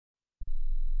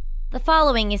The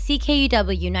following is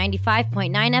CKUW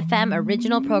 95.9 FM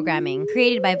original programming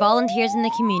created by volunteers in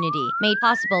the community, made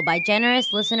possible by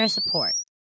generous listener support.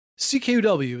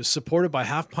 CKUW is supported by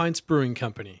Half Pints Brewing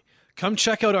Company. Come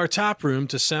check out our tap room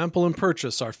to sample and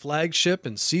purchase our flagship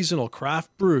and seasonal craft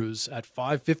brews at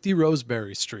 550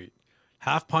 Roseberry Street.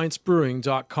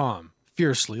 HalfPintsBrewing.com.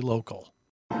 Fiercely local.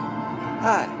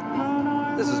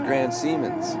 Hi, this is Grant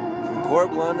Siemens from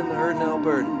Corb Lund and the Herdin'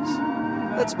 Albertans.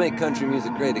 Let's make country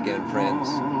music great again, friends.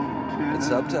 It's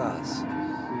up to us.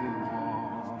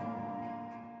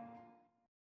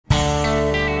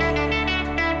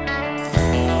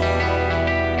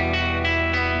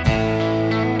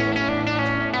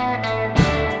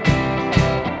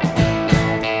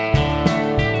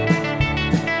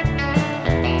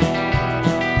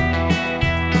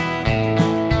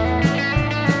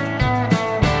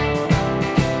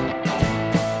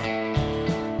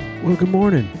 Well, good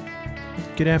morning.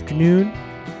 Good afternoon.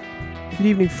 Good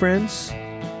evening, friends.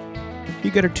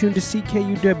 You got her tuned to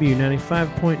CKUW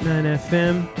 95.9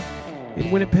 FM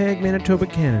in Winnipeg, Manitoba,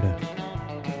 Canada.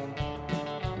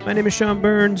 My name is Sean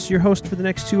Burns, your host for the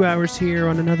next 2 hours here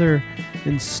on another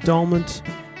installment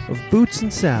of Boots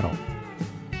and Saddle,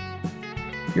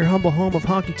 your humble home of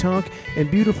honky tonk and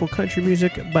beautiful country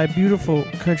music by beautiful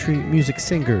country music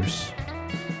singers.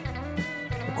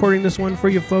 Recording this one for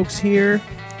you folks here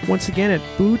once again at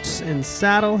Boots and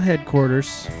Saddle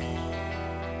headquarters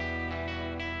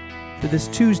for this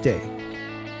Tuesday,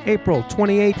 April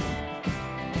 28th,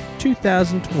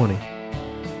 2020.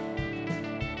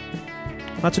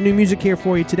 Lots of new music here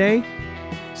for you today.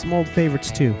 Some old favorites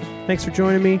too. Thanks for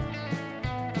joining me.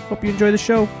 Hope you enjoy the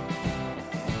show.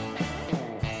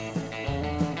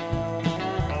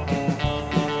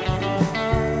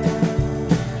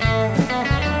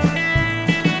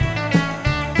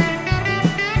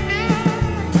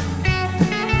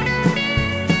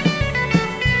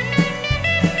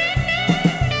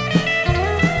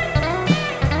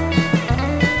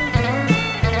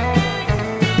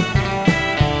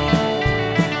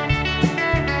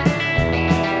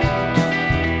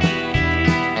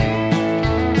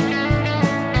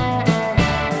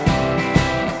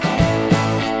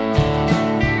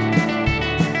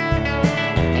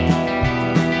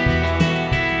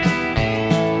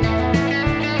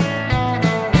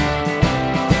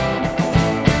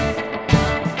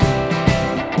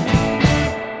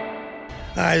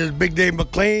 Hi, this is Big Dave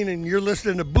McLean, and you're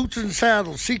listening to Boots and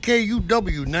Saddles,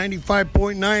 CKUW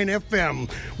 95.9 FM,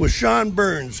 with Sean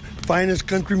Burns, finest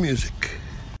country music.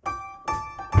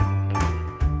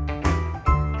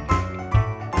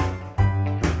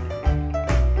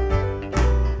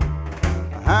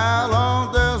 How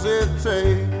long does it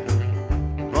take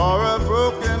for a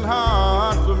broken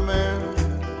heart to mend?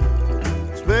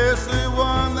 Especially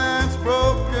one that's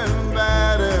broken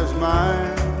bad as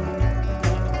mine.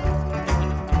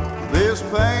 This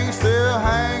pain still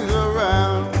hangs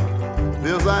around,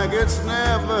 feels like it's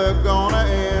never gonna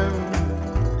end,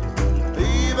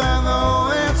 even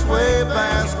though it's way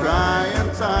past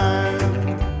crying time.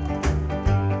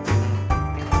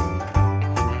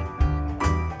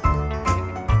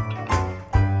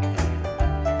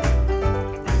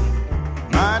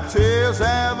 My tears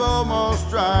have almost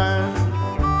dried,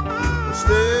 but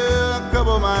still a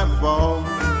couple might fall.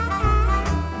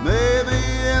 Maybe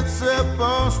it's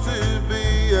supposed to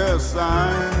be a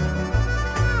sign.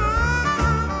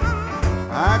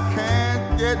 I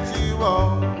can't get you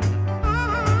off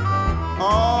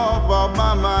of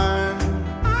my mind,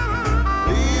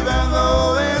 even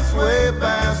though it's way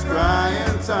past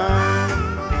crying time.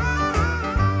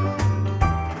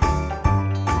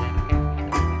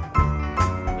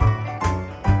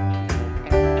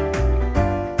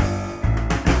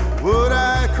 Would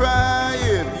I cry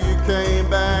if you came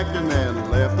back and then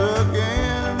left again?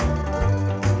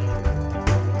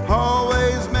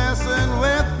 Always messing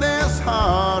with this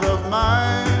heart of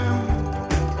mine.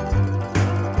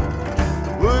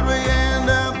 Would we end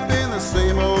up in the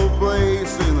same old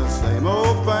place, in the same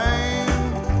old pain?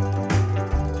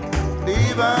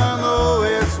 Even though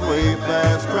it's way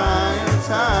past crying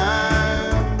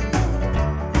time.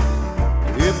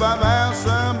 If I found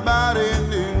somebody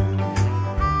new,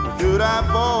 should I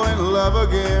fall in love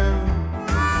again?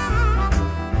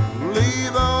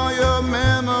 Leave all your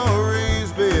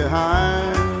memories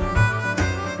behind.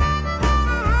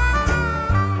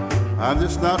 I'm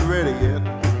just not ready yet.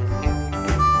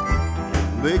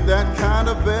 Make that kind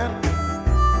of bet,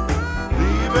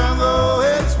 even though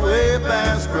it's way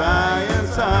past crying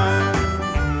time.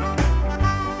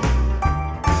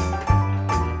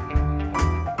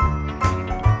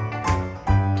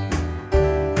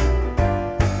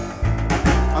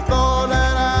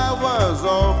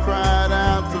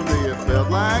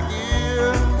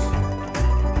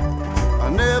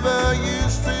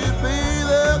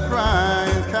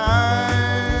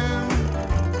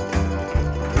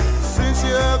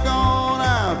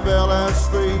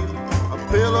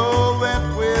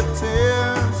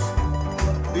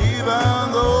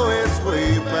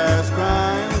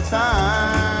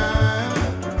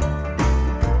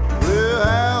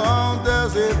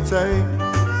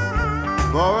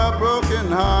 for a broken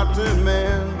heart to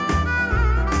mend,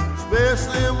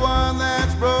 especially one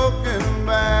that's broken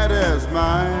bad as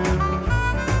mine.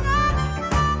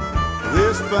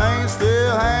 This pain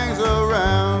still hangs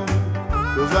around,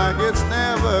 feels like it's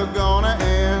never gonna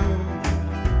end,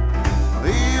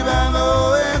 even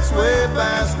though it's way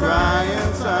past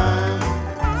crying time.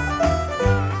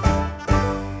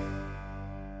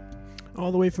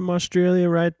 All the way from Australia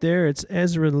right there, it's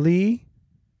Ezra Lee,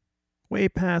 Way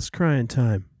Past Crying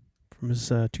Time, from his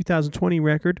 2020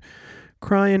 record,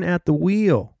 Crying at the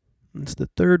Wheel. It's the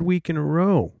third week in a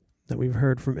row that we've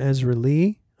heard from Ezra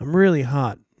Lee. I'm really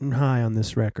hot and high on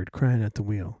this record, Crying at the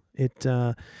Wheel. It's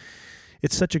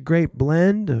such a great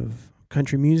blend of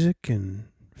country music and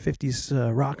 50s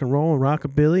rock and roll and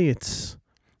rockabilly. It's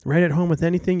right at home with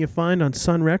anything you find on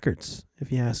Sun Records,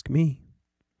 if you ask me.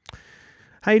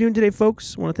 How you doing today,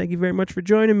 folks? I want to thank you very much for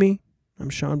joining me. I'm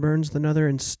Sean Burns with another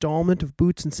installment of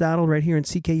Boots and Saddle right here on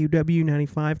CKUW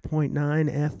 95.9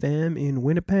 FM in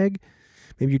Winnipeg.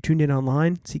 Maybe you're tuned in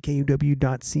online,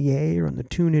 ckuw.ca, or on the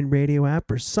TuneIn radio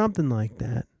app or something like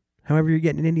that. However you're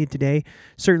getting into it today,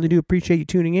 certainly do appreciate you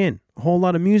tuning in. A whole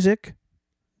lot of music,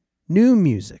 new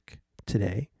music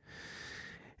today.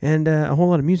 And a whole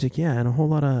lot of music, yeah, and a whole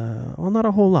lot of, well, not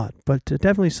a whole lot, but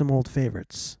definitely some old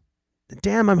favorites.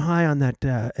 Damn, I'm high on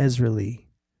that Ezra Lee.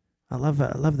 I love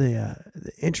the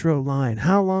intro line.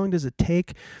 How long does it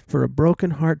take for a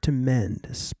broken heart to mend,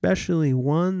 especially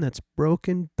one that's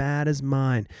broken bad as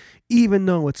mine, even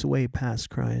though it's way past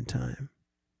crying time?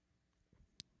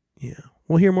 Yeah,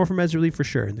 we'll hear more from Ezra Lee for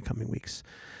sure in the coming weeks.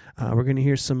 We're going to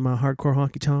hear some hardcore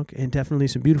honky-tonk and definitely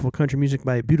some beautiful country music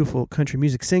by beautiful country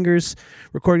music singers.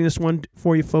 Recording this one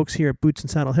for you folks here at Boots and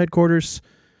Saddle headquarters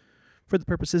for the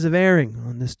purposes of airing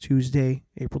on this Tuesday,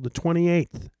 April the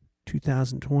 28th,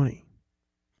 2020.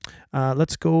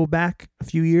 Let's go back a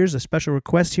few years. A special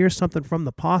request here, something from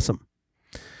The Possum.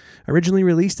 Originally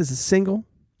released as a single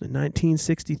in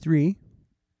 1963. We're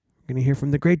going to hear from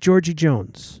the great Georgie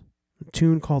Jones, a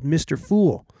tune called Mr.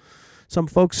 Fool. Some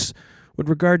folks would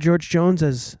regard George Jones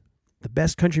as the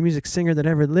best country music singer that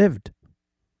ever lived.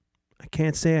 I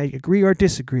can't say I agree or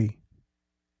disagree,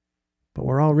 but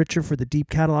we're all richer for the deep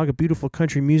catalog of beautiful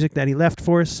country music that he left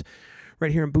for us.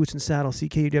 Right here in Boots and Saddle,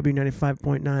 CKUW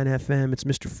 95.9 FM. It's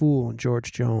Mr. Fool and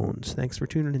George Jones. Thanks for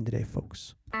tuning in today,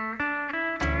 folks.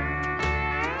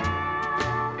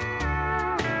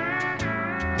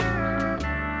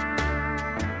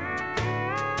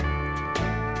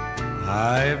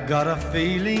 I've got a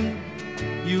feeling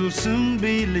you'll soon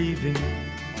be leaving,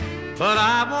 but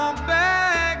I won't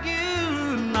beg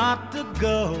you not to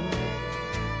go,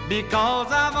 because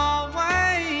I've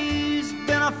always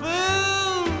been a fool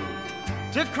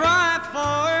to cry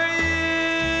for you.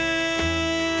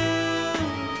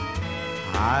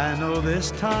 I know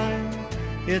this time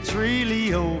it's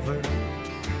really over,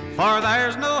 for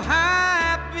there's no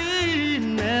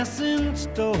happiness in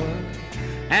store,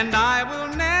 and I will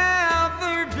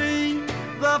never be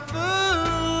the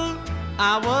fool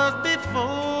I was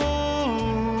before.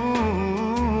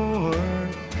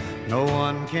 No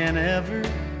one can ever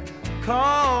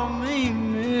call me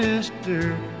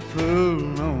Mr. Fool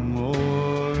no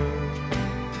more.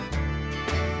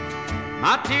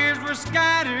 My tears were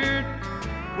scattered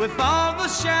with all the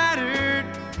shattered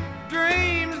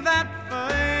dreams that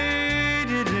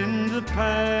faded in the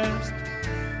past.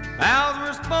 Vows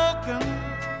were spoken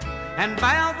and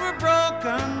vows were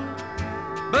broken,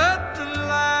 but the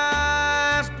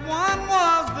last one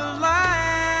was the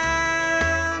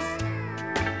last.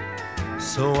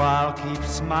 So I'll keep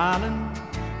smiling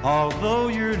although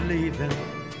you're leaving,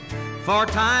 for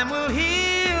time will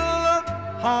heal a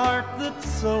heart that's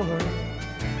sore,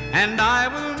 and I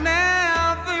will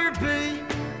never be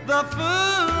the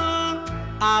fool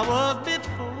I was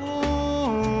before.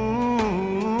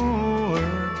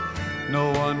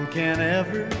 No one can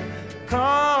ever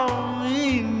call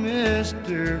me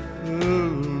Mr.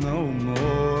 Fool no more.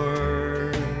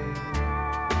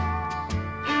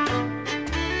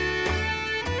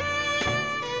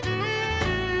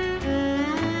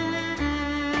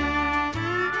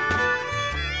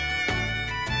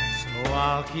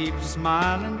 I'll keep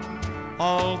smiling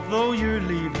although you're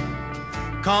leaving,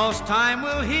 'cause time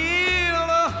will heal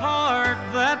a heart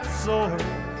that's sore,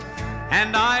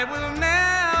 and I will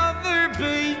never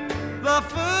be the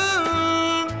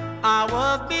fool I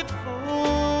was before.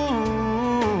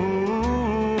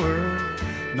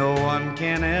 No one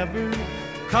can ever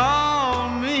call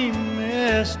me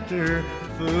Mr.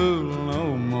 Fool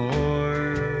no more.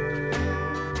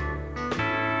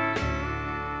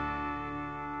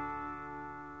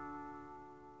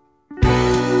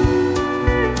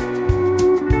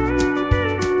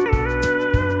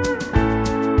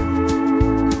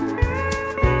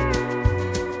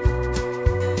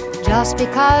 Just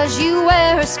because you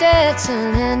wear a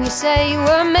Stetson and you say you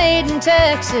were made in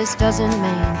Texas doesn't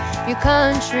mean you're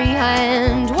country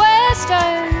and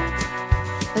western.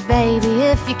 But baby,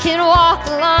 if you can walk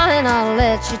the line, I'll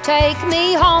let you take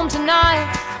me home tonight,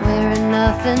 wearing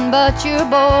nothing but your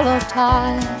bolo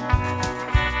tie.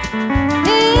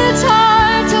 It's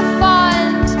hard to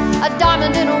find a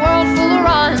diamond in a world full of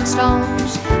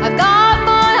rhinestones. I've got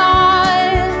my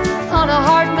eye on a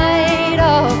heart made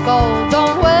of gold.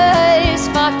 Don't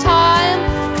waste my time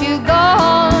if you're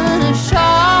gonna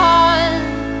shine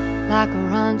like a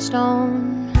rhinestone.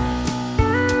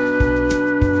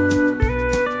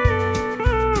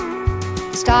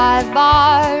 Dive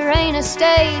bar ain't a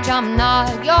stage, I'm not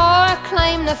your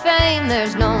claim to fame.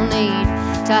 There's no need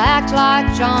to act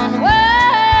like John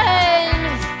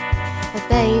Wayne. But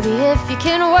baby, if you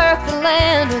can work the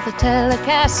land with a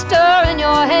Telecaster in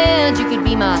your hand, you could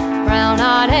be my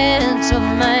brown-eyed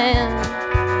handsome man.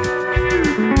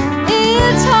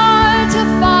 It's hard to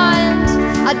find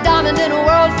a diamond in a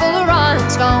world full of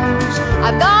rhinestones.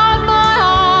 I've got my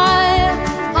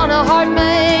eye on a heart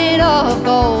made of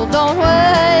gold. Don't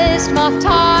waste my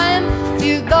time if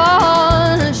you're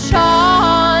gonna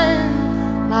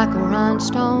shine like a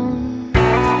rhinestone.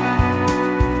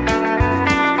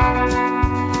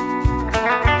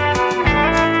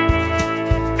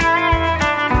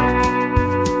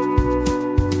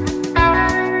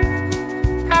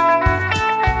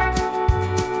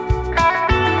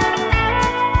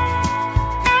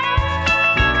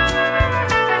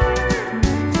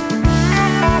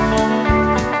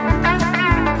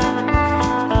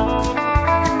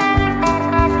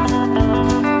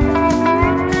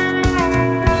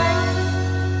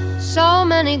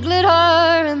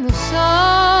 Glitter in the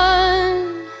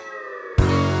sun,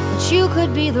 but you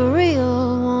could be the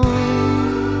real one.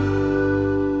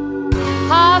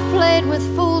 I've played with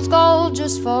fool's gold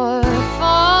just for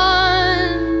fun,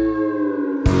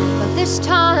 but this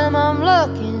time I'm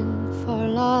looking for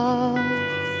love.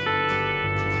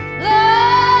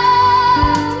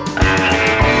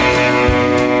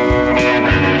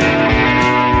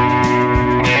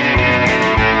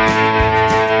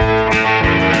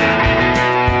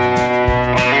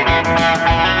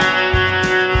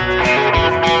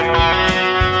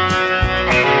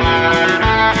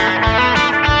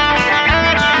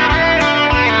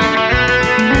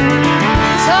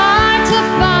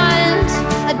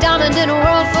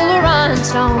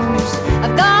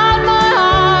 I've got my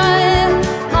eye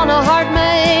on a heart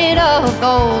made of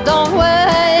gold. Don't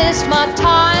waste my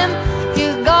time if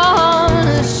you're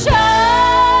gonna shine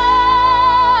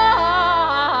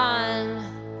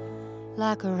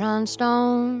like a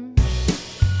rhinestone.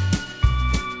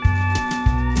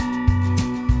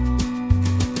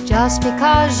 Just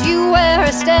because you wear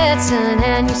a Stetson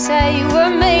and you say you were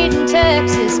made in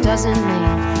Texas doesn't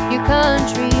mean you're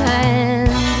country and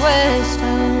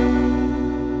western.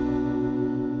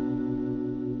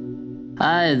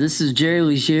 Hi, this is Jerry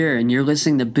Legier, and you're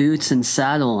listening to Boots and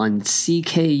Saddle on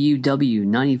CKUW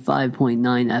 95.9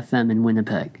 FM in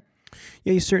Winnipeg.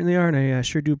 Yeah, you certainly are, and I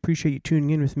sure do appreciate you tuning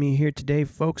in with me here today,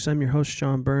 folks. I'm your host,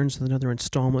 Sean Burns, with another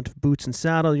installment of Boots and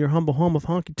Saddle, your humble home of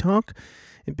honky tonk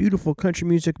and beautiful country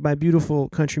music by beautiful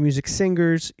country music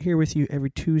singers, here with you every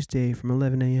Tuesday from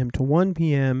 11 a.m. to 1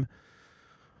 p.m.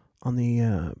 on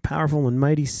the powerful and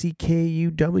mighty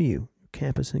CKUW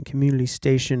campus and community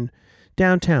station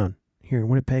downtown here in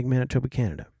Winnipeg, Manitoba,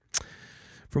 Canada.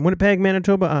 From Winnipeg,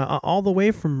 Manitoba, all the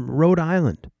way from Rhode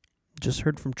Island. Just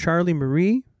heard from Charlie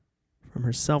Marie from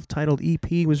her self-titled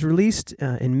EP, was released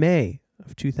in May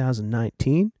of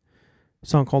 2019. A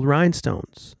song called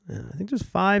Rhinestones. I think there's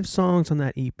 5 songs on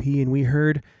that EP, and we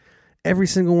heard every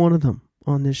single one of them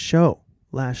on this show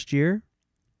last year.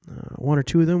 1 or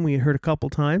 2 of them we had heard a couple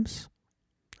times.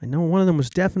 I know one of them was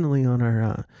definitely on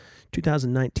our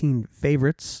 2019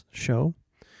 favorites show.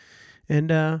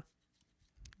 And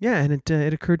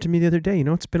it occurred to me the other day,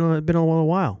 it's been a little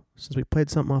while since we played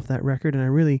something off that record, and I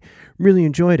really, really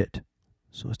enjoyed it.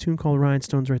 So a tune called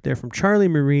Rhinestones right there from Charlie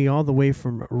Marie, all the way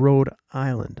from Rhode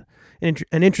Island.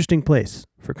 An interesting place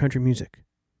for country music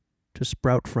to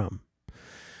sprout from.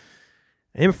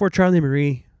 And before Charlie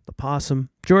Marie, the Possum,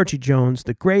 Georgie Jones,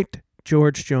 the great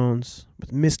George Jones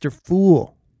with Mr.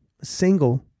 Fool, a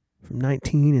single from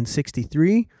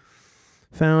 1963,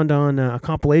 found on a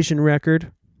compilation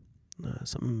record,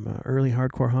 some early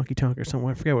hardcore honky tonk or something.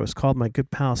 I forget what it was called. My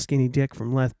good pal Skinny Dick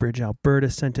from Lethbridge, Alberta,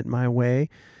 sent it my way,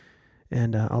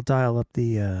 and I'll dial up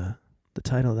the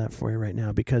title of that for you right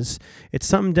now, because it's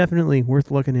something definitely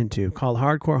worth looking into, called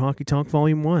Hardcore Honky Tonk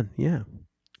Volume 1. Yeah.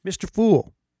 Mr.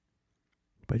 Fool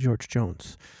by George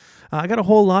Jones. I got a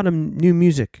whole lot of new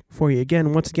music for you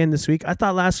once again this week. I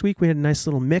thought last week we had a nice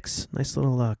little mix, nice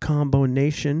little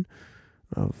combination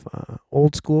of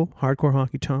old school hardcore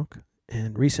honky tonk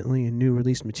and recently a new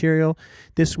released material.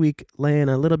 This week laying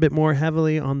a little bit more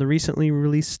heavily on the recently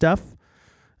released stuff.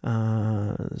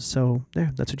 So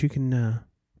there, that's what you can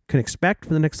expect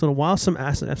for the next little while. I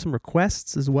have some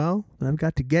requests as well that I've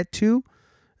got to get to,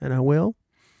 and I will.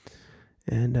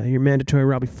 And your mandatory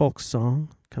Robbie Fulks song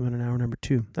coming in hour number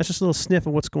 2. That's just a little sniff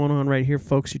of what's going on right here,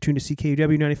 folks. You're tuned to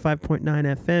CKUW 95.9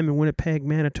 FM in Winnipeg,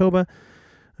 Manitoba.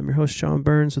 I'm your host, Sean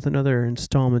Burns, with another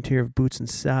installment here of Boots and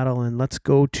Saddle. And let's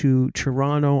go to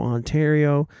Toronto,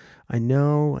 Ontario. I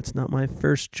know it's not my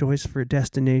first choice for a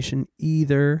destination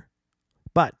either,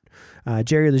 but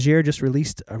Jerry Leger just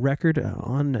released a record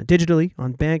digitally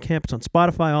on Bandcamp. It's on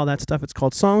Spotify, all that stuff. It's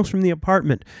called Songs from the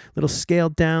Apartment. Little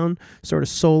scaled down, sort of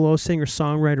solo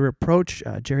singer-songwriter approach.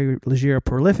 Jerry Leger, a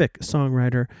prolific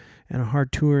songwriter and a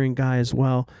hard touring guy as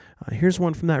well. Here's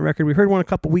one from that record. We heard one a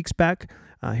couple weeks back.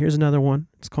 Here's another one.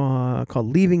 It's called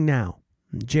Leaving Now.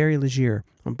 Jerry Leger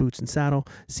on Boots and Saddle,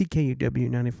 CKUW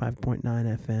 95.9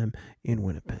 FM in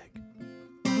Winnipeg.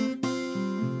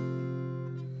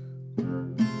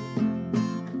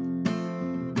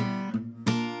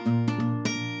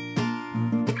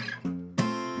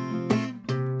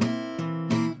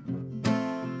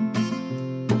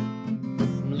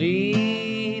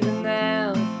 Leaving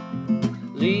now,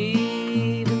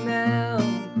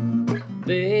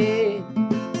 babe,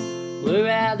 we're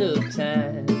out of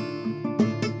time.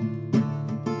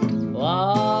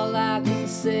 All I can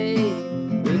say,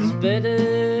 it's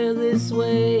better this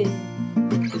way,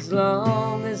 as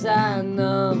long as I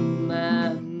numb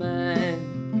my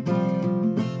mind.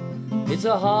 It's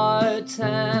a hard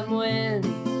time when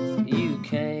you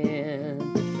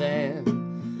can't defend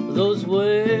those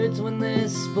words when they're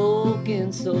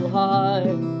spoken so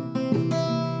hard.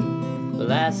 The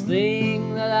last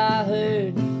thing that I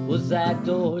heard was that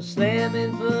door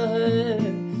slamming for her,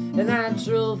 and I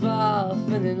drove off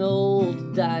in an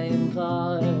old dying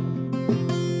car.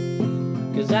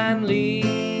 'Cause I'm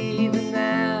leaving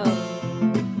now,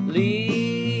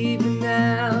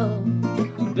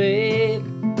 babe,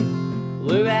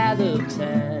 we're out of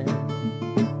time.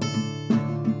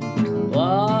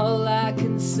 All I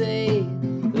can say,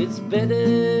 it's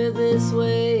better this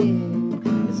way,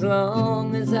 as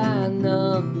long as I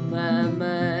numb my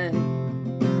mind.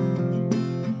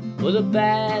 What a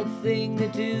bad thing to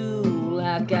do,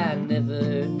 like I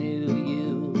never knew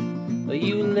you, but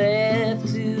you left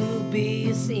to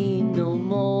be seen no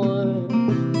more.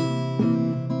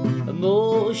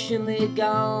 Emotionally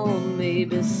gone,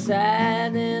 maybe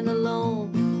sad and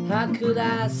alone. How could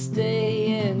I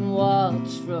stay and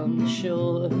watch from the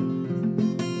shore?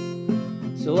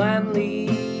 So I'm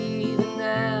leaving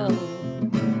now,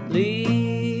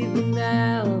 babe,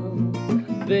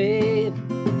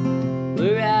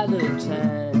 we're out of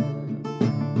time.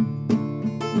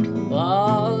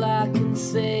 All I can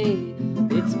say,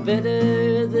 it's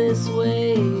better this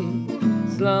way,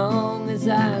 as long as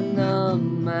I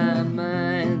numb my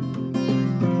mind.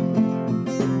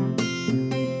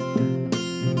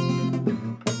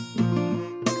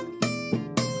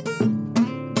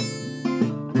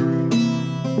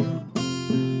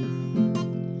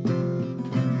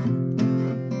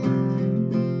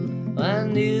 I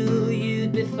knew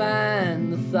you'd be fine,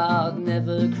 the thought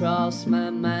never crossed my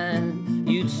mind.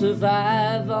 You'd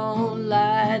survive on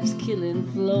life's killing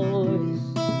floors.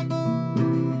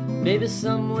 Maybe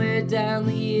somewhere down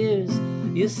the years,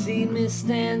 you see me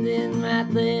standing right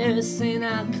there, saying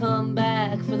I'll come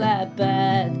back for that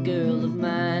bad girl of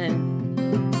mine.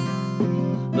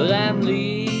 But I'm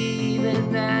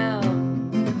leaving now,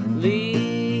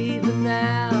 babe,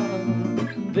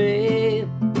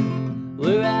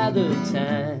 we're out of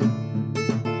time.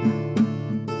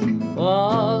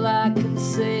 All I can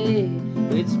say,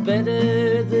 it's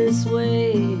better this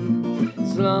way,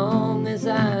 as long as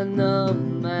I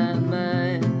numb my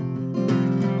mind.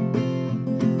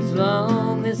 As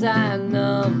long as I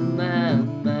numb my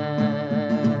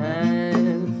mind.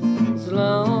 As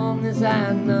long as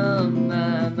I numb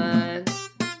my mind.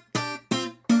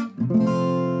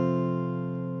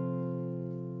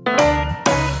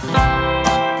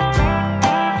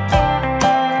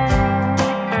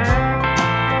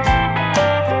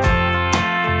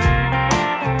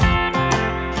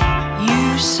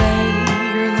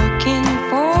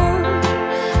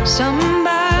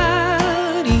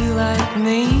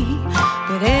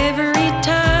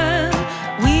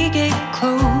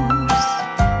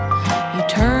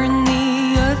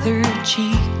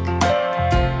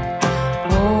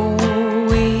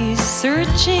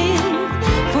 Searching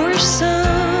for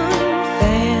some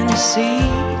see.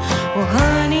 Well,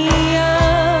 honey,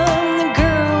 I'm the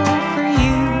girl for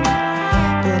you,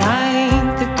 but I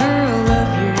ain't the girl of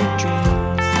your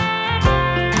dreams.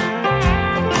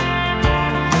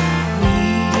 We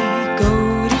go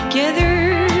together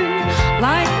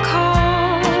like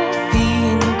coffee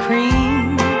and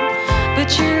cream, but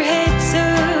your head's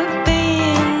up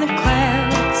in the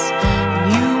clouds, and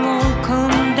you won't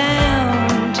come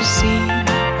down to see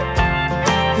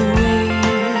the way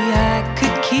I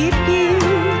could keep you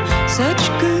such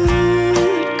good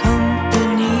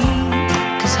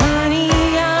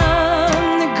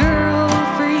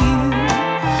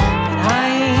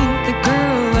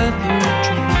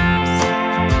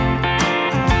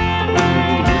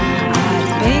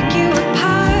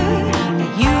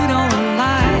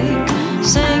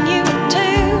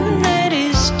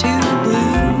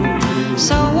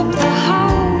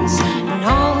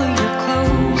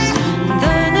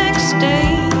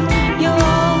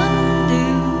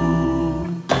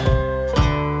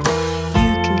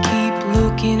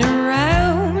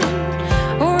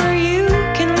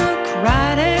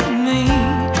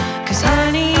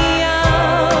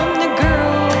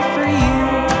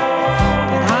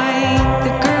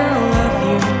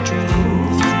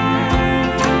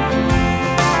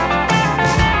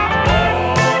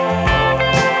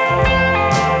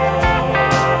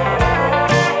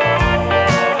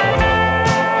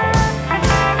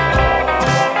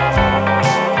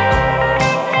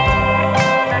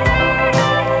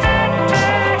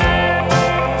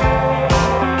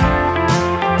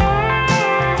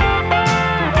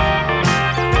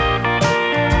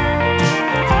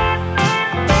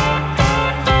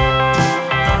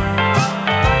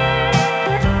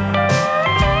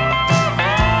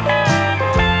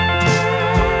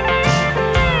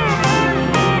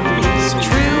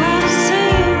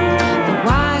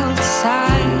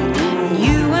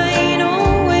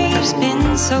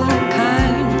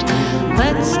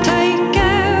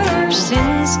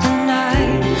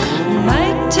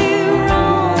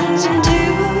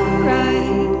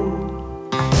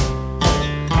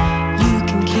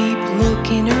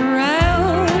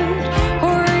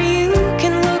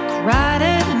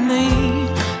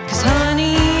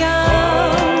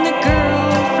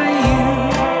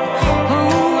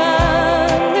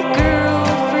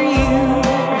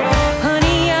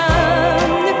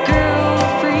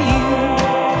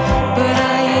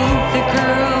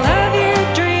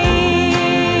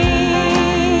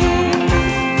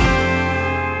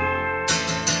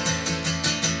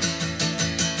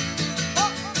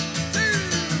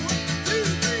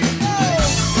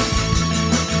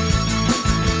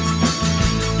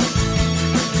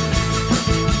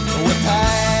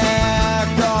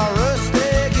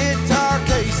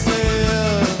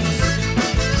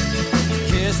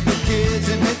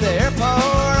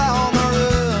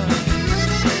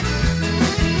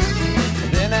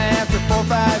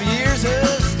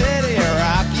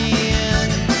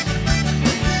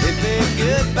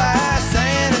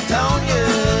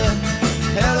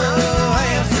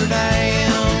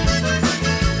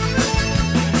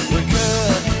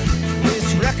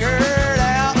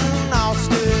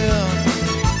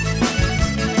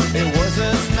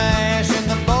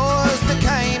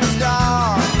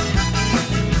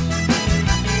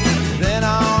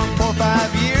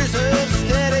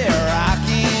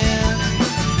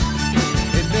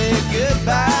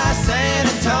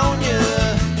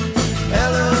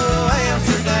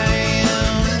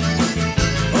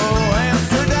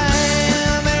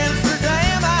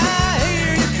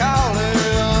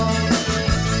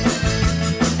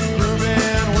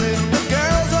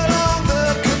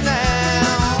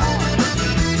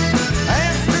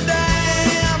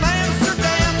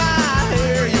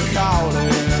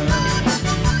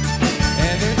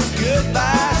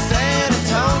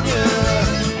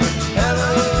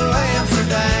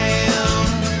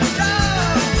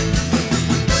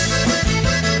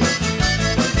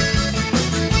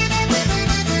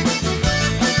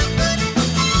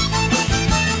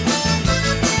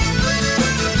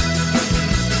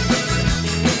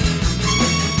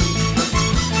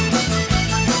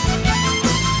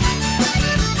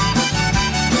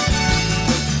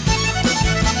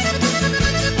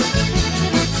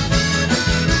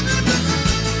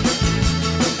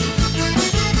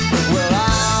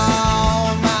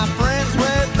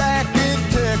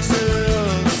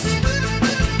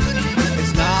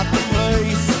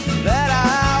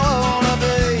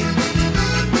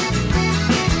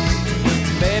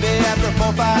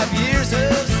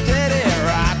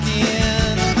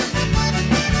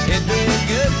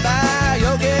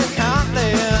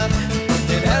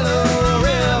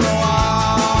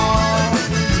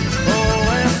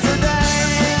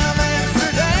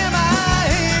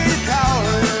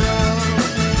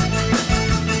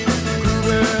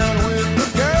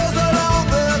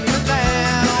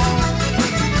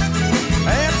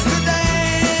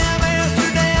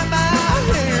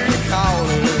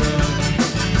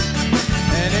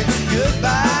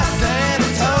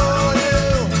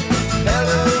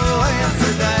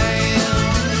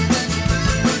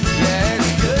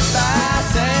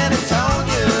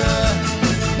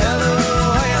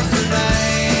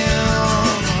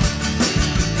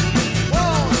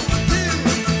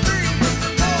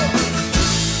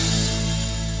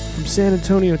San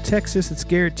Antonio, Texas. It's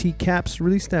Garrett T. Capps.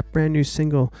 Released that brand new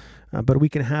single about a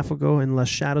week and a half ago in Les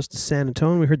Shadows de San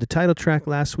Antone. We heard the title track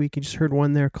last week. You just heard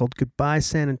one there called Goodbye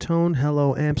San Antone,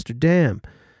 Hello Amsterdam.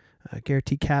 Garrett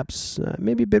T. Capps,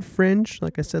 maybe a bit fringe,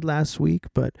 like I said last week,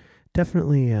 but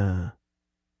definitely a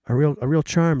real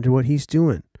charm to what he's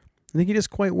doing. I think he does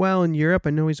quite well in Europe.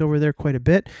 I know he's over there quite a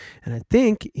bit, and I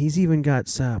think he's even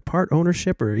got part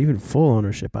ownership or even full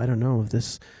ownership, I don't know, of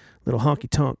this little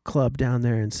honky-tonk club down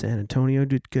there in San Antonio.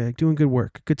 Doing good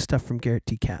work. Good stuff from Garrett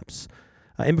T. Capps.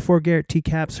 And before Garrett T.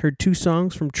 Capps, heard two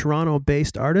songs from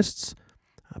Toronto-based artists,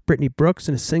 Brittany Brooks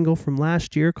and a single from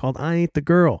last year called I Ain't the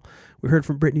Girl. We heard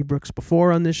from Brittany Brooks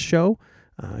before on this show.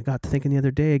 I got to thinking the other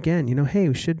day again, hey,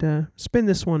 we should spin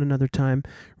this one another time.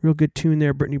 Real good tune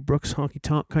there. Brittany Brooks,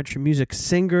 honky-tonk country music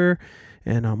singer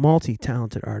and a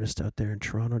multi-talented artist out there in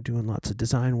Toronto doing lots of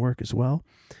design work as well.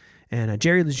 And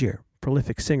Jerry Legier,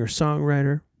 prolific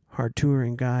singer-songwriter,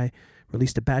 hard-touring guy,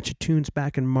 released a batch of tunes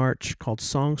back in March called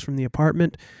Songs from the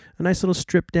Apartment. A nice little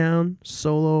stripped-down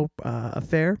solo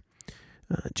affair.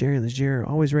 Jerry Legier,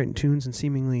 always writing tunes and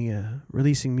seemingly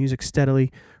releasing music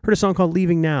steadily. Heard a song called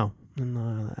Leaving Now.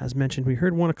 And as mentioned, we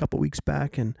heard one a couple weeks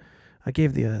back, and I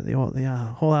gave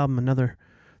the whole album another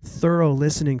thorough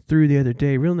listening through the other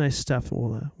day. Real nice stuff.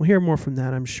 We'll hear more from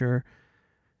that, I'm sure,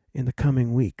 in the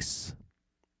coming weeks.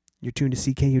 You're tuned to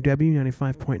CKUW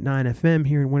 95.9 FM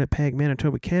here in Winnipeg,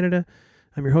 Manitoba, Canada.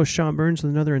 I'm your host, Sean Burns,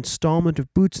 with another installment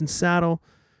of Boots and Saddle,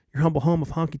 your humble home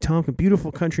of honky-tonk and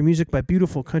beautiful country music by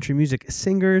beautiful country music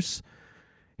singers.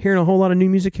 Hearing a whole lot of new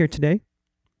music here today.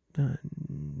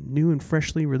 New and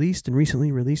freshly released and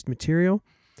recently released material.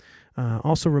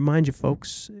 Also remind you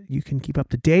folks, you can keep up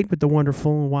to date with the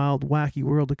wonderful, wild, wacky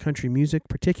world of country music,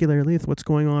 particularly with what's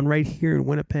going on right here in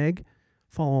Winnipeg.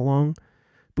 Follow along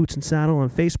Boots and Saddle on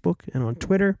Facebook and on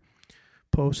Twitter.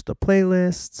 Post the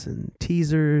playlists and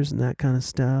teasers and that kind of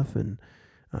stuff, and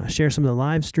share some of the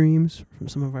live streams from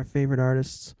some of our favorite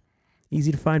artists.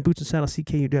 Easy to find, Boots and Saddle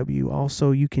CKUW.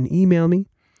 Also, you can email me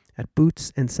at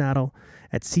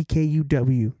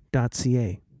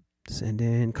bootsandsaddle@ckuw.ca. Send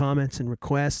in comments and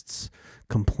requests,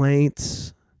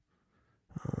 complaints,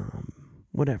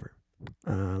 whatever.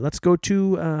 Let's go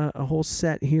to a whole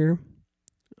set here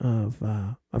of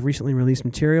recently released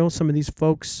material. Some of these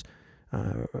folks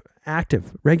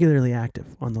regularly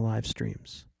active on the live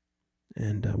streams.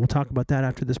 And we'll talk about that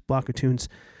after this block of tunes.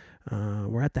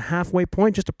 We're at the halfway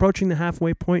point, just approaching the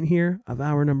halfway point here of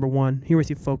hour number one. Here with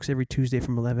you folks every Tuesday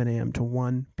from 11 a.m. to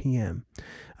 1 p.m.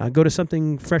 Go to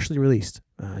something freshly released,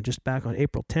 just back on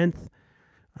April 10th.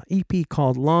 EP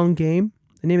called Long Game.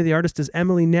 The name of the artist is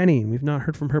Emily Nenny. We've not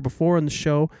heard from her before on the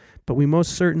show, but we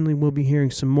most certainly will be hearing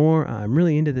some more. I'm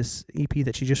really into this EP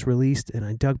that she just released, and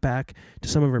I dug back to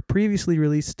some of her previously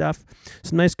released stuff.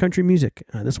 Some nice country music.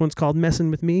 This one's called Messin'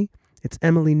 With Me. It's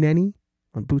Emily Nenny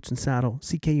on Boots and Saddle,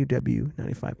 CKUW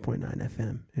 95.9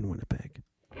 FM in Winnipeg.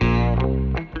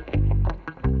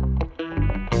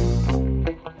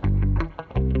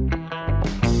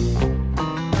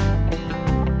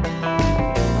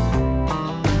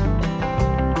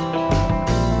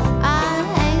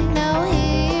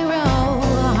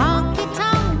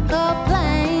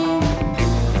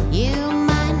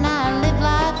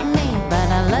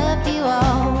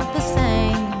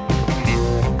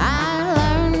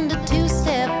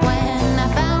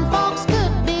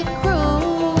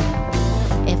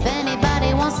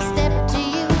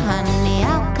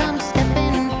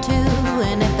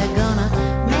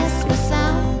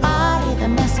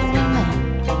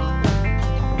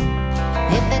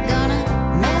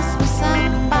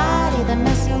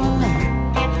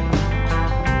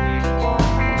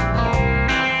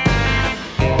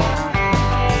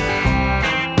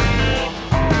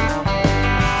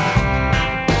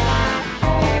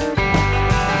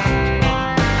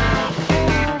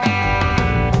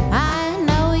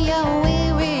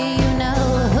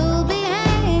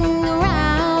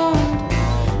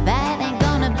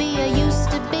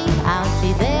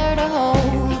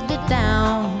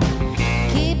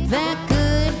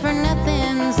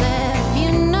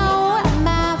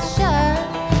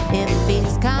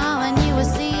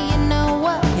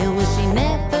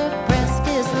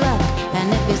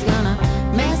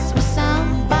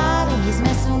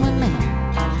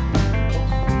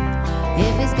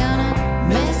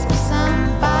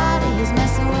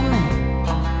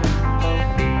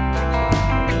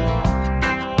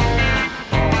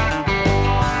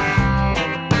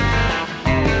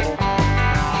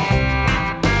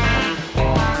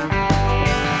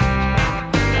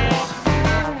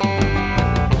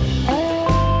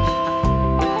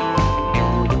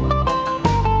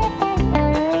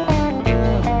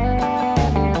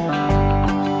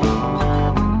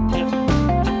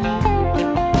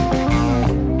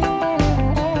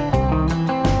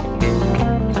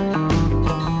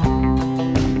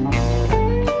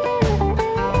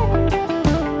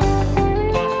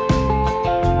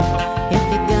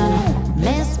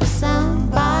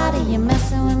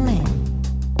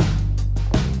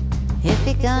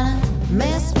 gonna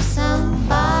mess with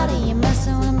somebody, you're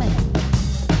messing with me.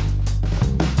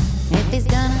 If he's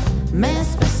gonna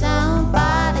mess with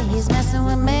somebody, he's messing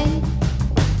with me.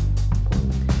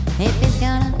 If he's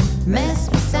gonna mess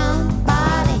with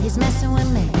somebody, he's messing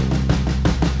with me.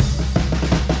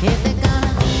 If they're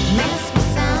gonna mess with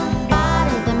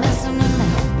somebody, they're messing with me.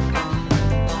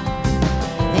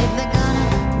 If they're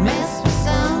gonna mess with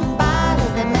somebody,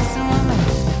 they're messing with me.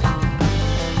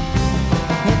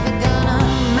 If they're gonna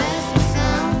mess with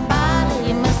somebody,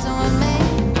 you're messing with me.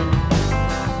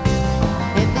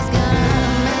 If he's gonna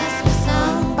mess with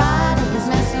somebody, he's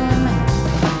messing with me.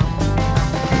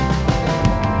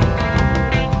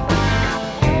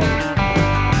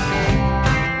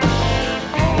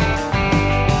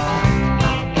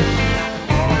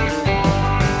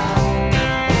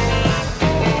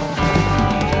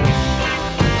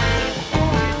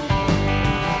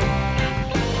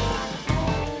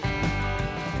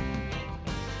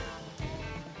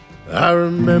 I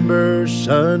remember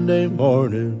Sunday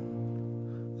morning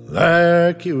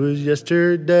like it was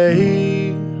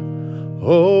yesterday.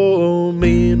 Oh,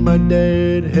 me and my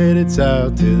dad headed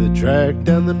south to the track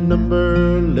down the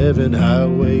number 11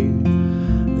 highway.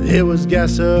 It was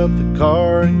gas up the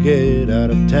car and get out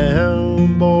of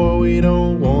town. Boy, we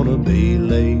don't want to be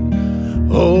late.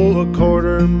 Oh, a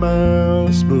quarter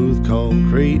mile smooth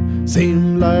concrete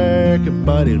seemed like a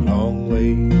mighty long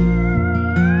way.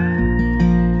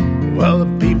 Well,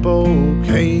 the people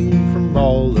came from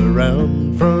all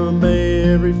around, from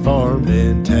every farm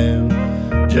in town,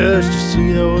 just to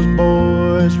see those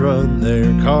boys run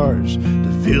their cars,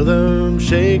 to feel them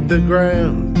shake the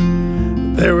ground.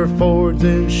 There were Fords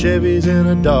and Chevys and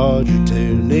a Dodge or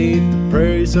two, neath the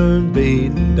prairie sun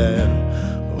beating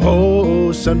down.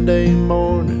 Oh, Sunday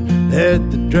morning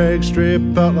at the drag strip,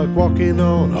 felt like walking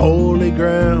on holy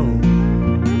ground.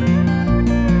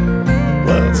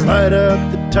 Well, let's light up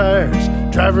the tires,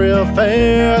 drive real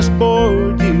fast,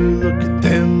 boy, you look at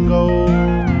them go.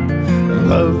 I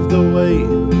love the way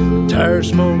the tire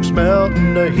smoke's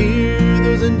melting, to hear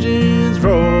those engines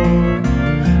roar.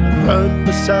 I run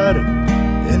beside them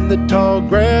in the tall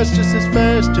grass just as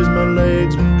fast as my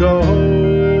legs would go.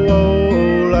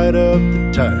 Oh, light up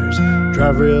the tires,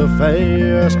 drive real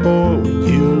fast, boy,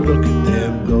 you look at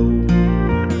them go.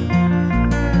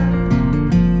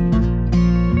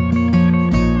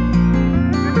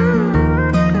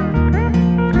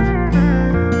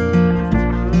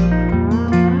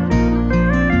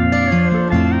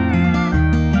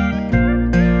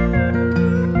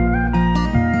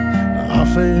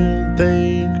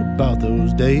 Think about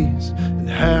those days and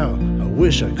how I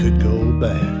wish I could go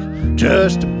back,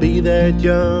 just to be that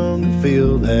young and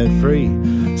feel that free,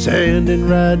 standing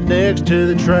right next to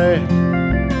the track,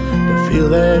 to feel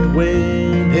that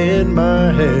wind in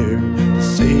my hair, to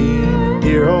see my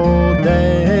dear old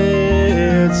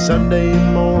dad. Sunday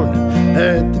morning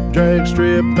at the drag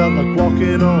strip felt like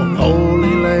walking on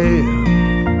holy land.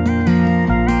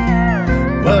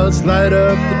 Well, let's light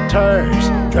up the tires,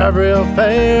 drive real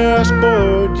fast,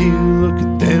 boy, you look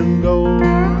at them go.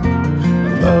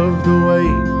 I love the way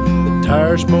the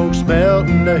tire smoke's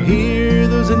melting, to hear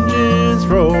those engines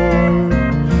roar.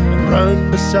 I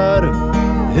run beside them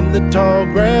in the tall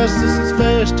grass just as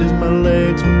fast as my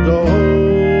legs will go.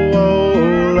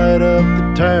 Oh, light up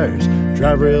the tires,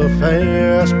 drive real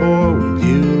fast, boy, when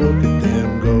you look at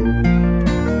them go.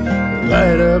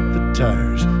 Light up the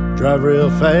tires, drive real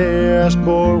fast,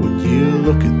 boy, when you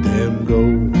look at them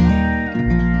go.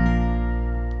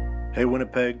 Hey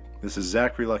Winnipeg, this is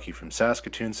Zachary Lucky from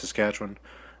Saskatoon, Saskatchewan,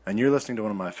 and you're listening to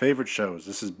one of my favorite shows.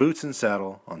 This is Boots and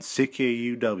Saddle on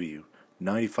CKUW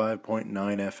 95.9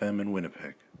 FM in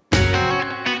Winnipeg.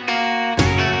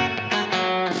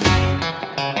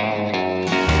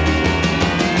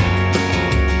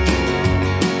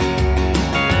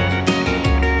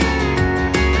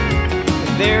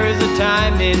 There was a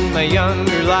time in my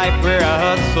younger life where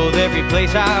I hustled every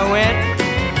place I went.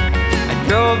 I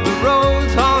drove the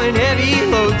roads hauling heavy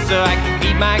loads so I could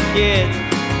feed my kids,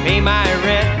 pay my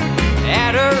rent.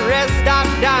 At a rest stop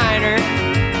diner,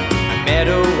 I met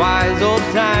a wise old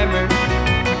timer.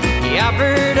 He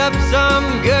offered up some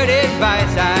good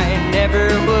advice I never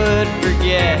would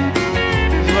forget.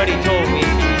 Here's what he told me.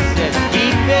 He said,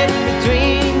 keep it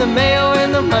between the mayo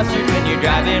and the mustard when you're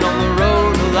driving on the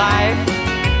road of life.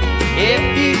 If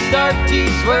you start to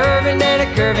swerving and a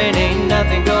curving, ain't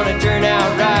nothing gonna turn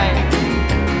out right.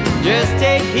 Just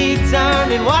take heed,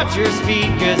 son, and watch your speed,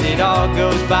 cause it all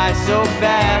goes by so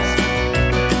fast.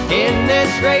 In this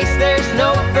race there's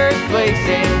no first place,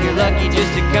 and you're lucky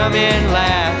just to come in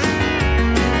last.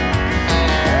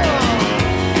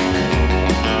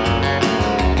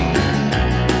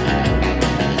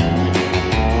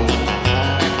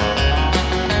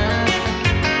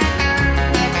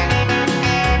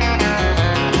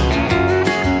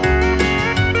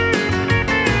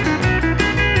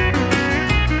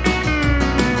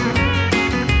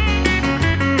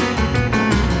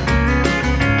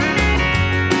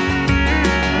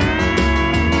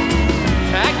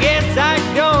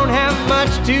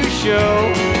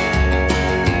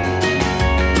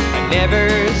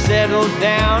 settled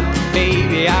down.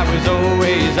 Baby, I was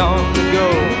always on the go.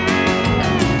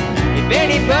 If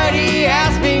anybody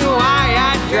asks me why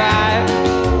I drive,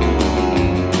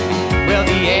 well,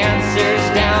 the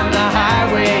answer's down the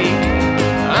highway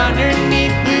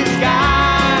underneath blue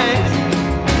skies.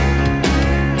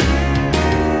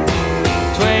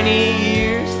 20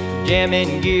 years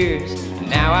jamming gears,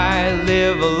 now I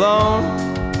live alone.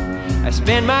 I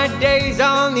spend my days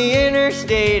on the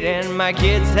interstate, and my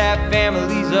kids have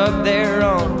families of their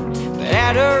own. But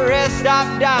at a rest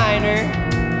stop diner,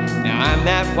 now I'm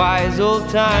that wise old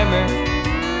timer,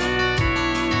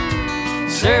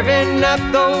 serving up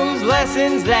those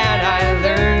lessons that I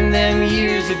learned them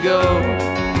years ago.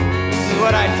 This is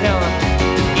what I tell them: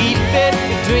 keep it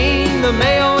between the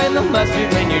mayo and the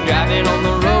mustard when you're driving on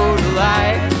the road of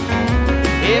life.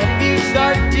 If you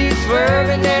start to swerve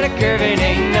and then a curving,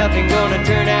 ain't nothing gonna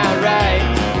turn out right.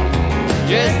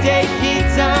 Just take heed,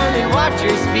 son, and watch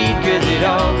your speed, 'cause it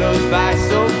all goes by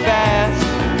so fast.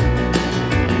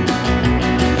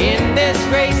 In this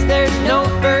race there's no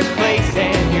first place,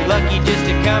 and you're lucky just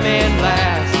to come in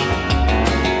last.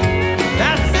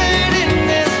 I said in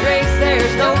this race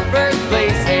there's no first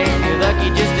place, and you're lucky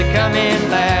just to come in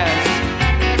last.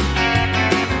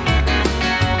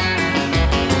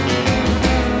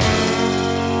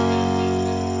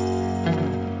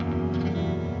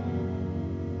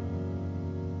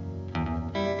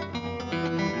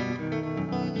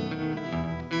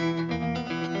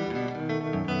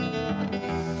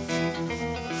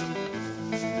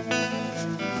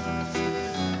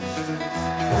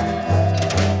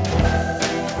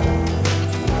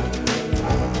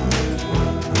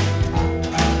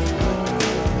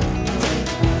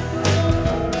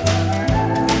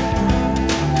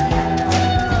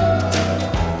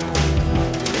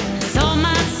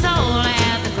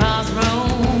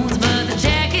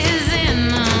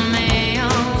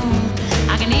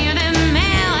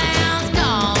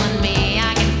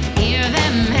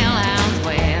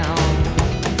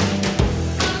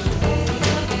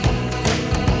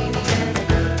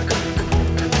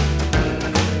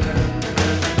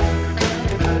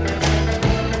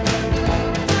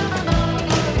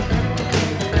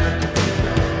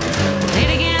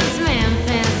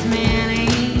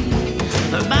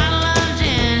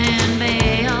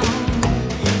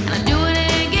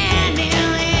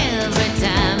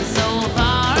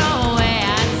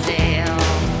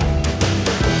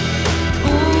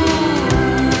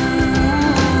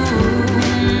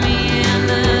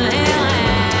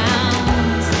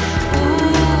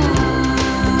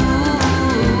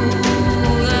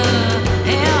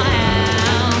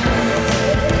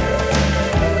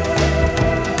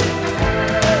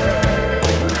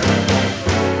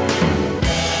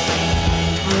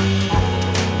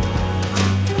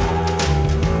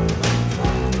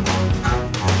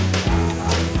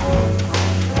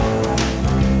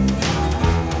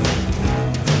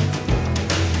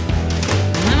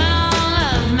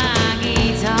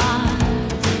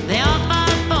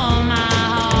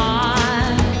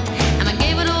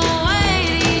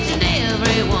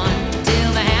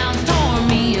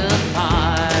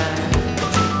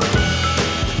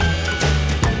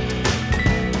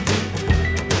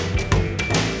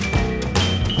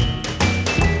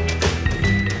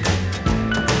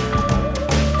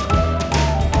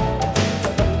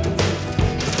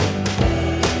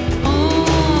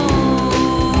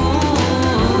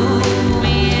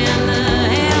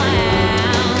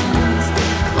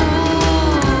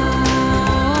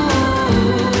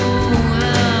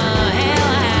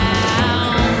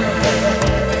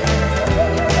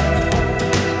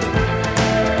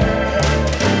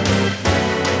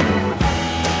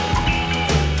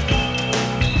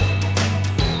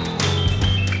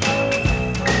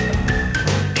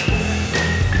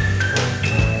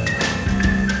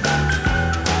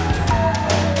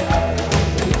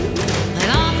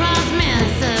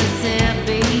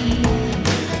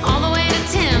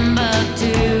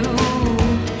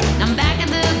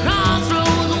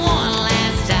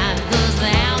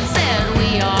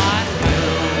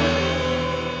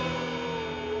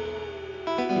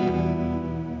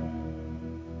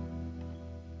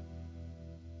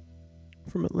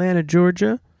 from Atlanta,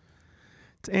 Georgia.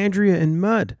 It's Andrea and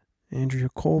Mud. Andrea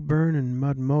Colburn and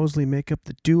Mud Mosley make up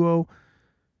the duo.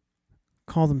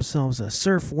 Call themselves a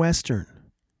surf western,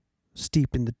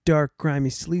 steeped in the dark, grimy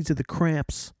sleaze of the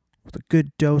Cramps, with a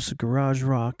good dose of garage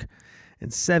rock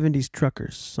and 70s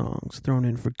truckers songs thrown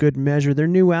in for good measure. Their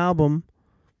new album,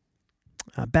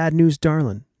 Bad News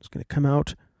Darlin', is going to come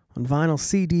out on vinyl,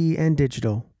 CD, and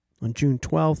digital on June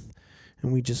 12th.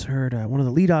 And we just heard one of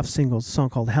the lead-off singles, a song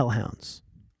called Hellhounds.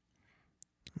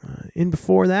 In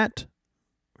before that,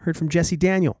 heard from Jesse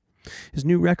Daniel. His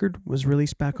new record was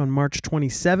released back on March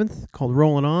 27th, called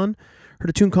Rollin' On. Heard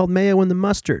a tune called Mayo and the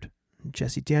Mustard.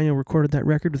 Jesse Daniel recorded that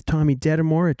record with Tommy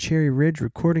Dedamore at Cherry Ridge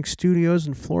Recording Studios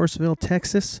in Floresville,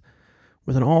 Texas,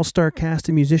 with an all-star cast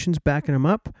of musicians backing him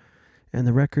up. And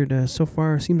the record so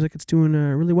far seems like it's doing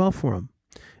really well for him.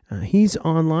 He's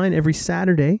online every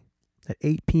Saturday at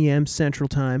 8 p.m. Central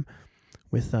Time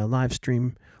with a live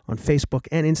stream on Facebook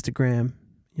and Instagram.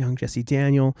 Young Jesse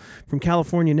Daniel from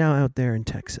California, now out there in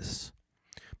Texas.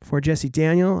 Before Jesse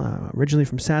Daniel, originally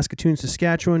from Saskatoon,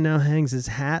 Saskatchewan, now hangs his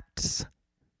hats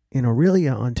in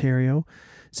Orillia, Ontario.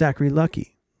 Zachary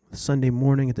Lucky, Sunday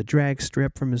Morning at the Drag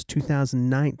Strip from his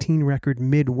 2019 record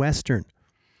Midwestern.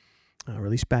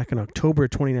 Released back in October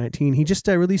 2019. He just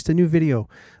released a new video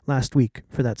last week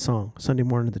for that song, Sunday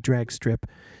Morning at the Drag Strip.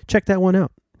 Check that one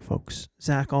out, folks.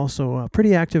 Zach also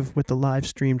pretty active with the live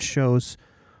streamed shows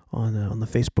on the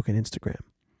Facebook and Instagram.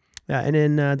 And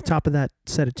then the top of that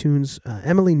set of tunes,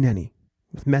 Emily Nenny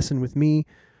with Messin' With Me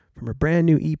from her brand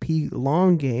new EP,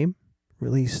 Long Game,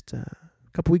 released a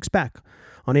couple weeks back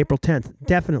on April 10th.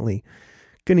 Definitely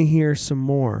going to hear some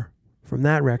more from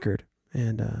that record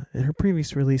and her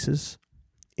previous releases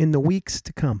in the weeks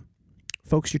to come.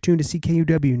 Folks, you're tuned to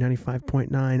CKUW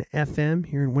 95.9 FM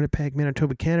here in Winnipeg,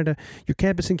 Manitoba, Canada, your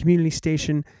campus and community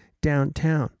station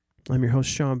downtown. I'm your host,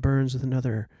 Sean Burns, with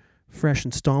another fresh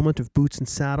installment of Boots and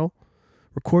Saddle,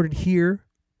 recorded here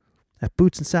at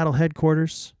Boots and Saddle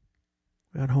headquarters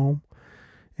at home,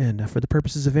 and for the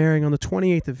purposes of airing on the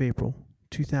 28th of April,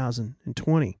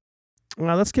 2020.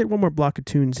 Well, let's get one more block of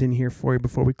tunes in here for you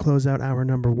before we close out hour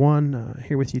number one.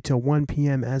 Here with you till 1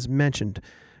 p.m. as mentioned.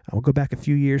 We'll go back a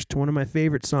few years to one of my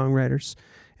favorite songwriters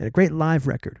and a great live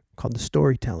record called The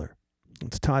Storyteller.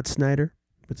 It's Todd Snyder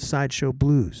with Sideshow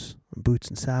Blues on Boots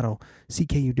and Saddle,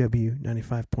 CKUW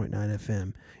 95.9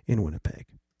 FM in Winnipeg.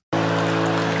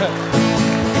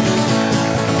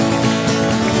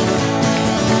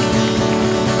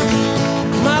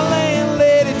 My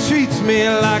landlady treats me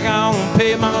like I don't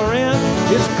pay my rent.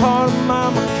 It's called my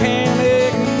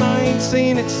mechanic and I ain't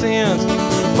seen it since.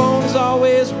 The phone's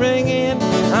always ringing,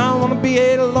 I wanna be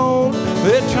alone.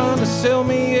 They're trying to sell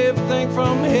me everything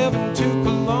from heaven to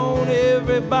cologne.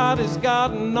 Everybody's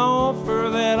got an offer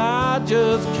that I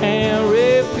just can't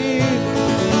refuse.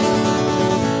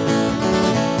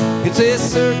 It's a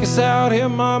circus out here,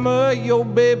 mama, your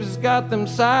baby's got them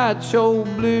sideshow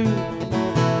blues.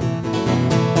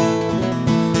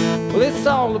 Well, it's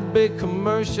all a big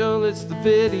commercial, it's the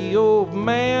video of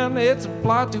man. It's a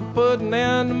plot to put an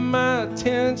end to my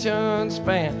attention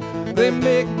span. They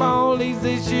make all these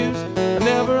issues I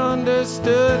never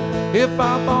understood. If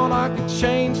I thought I could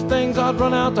change things, I'd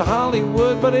run out to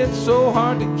Hollywood. But it's so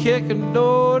hard to kick a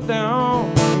door down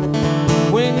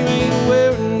when you ain't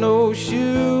wearing no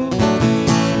shoes.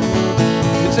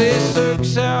 It's a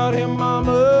circus out here,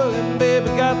 mama, and baby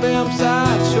got them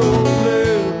sideshow blues.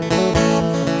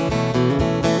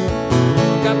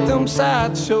 Got them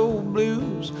sideshow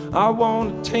blues. I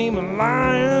want to tame a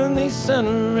lion. They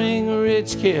centering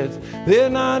rich kids. They're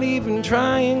not even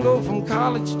trying. Go from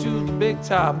college to the big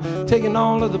top, taking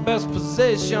all of the best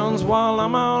positions while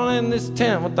I'm all in this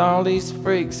tent with all these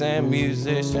freaks and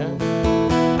musicians.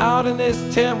 Out in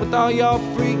this tent with all y'all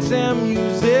freaks and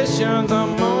musicians.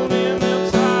 I'm on in them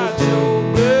sideshow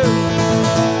blues.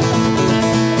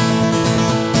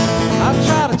 I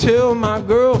try to tell my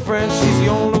girlfriend she's the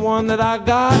only one that I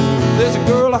got. There's a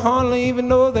girl I hardly even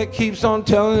know that keeps on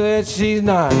telling her that she's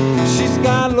not. She's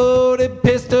got a loaded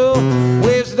pistol,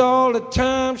 waves it all the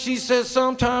time. She says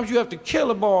sometimes you have to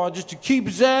kill a boy just to keep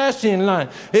his ass in line.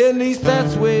 At least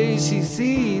that's the way she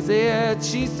sees it.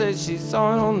 She says she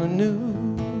saw it on the news.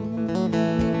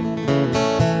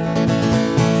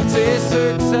 It's a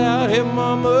circus out here,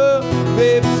 mama,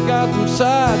 baby's got them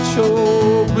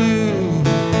sideshow blues.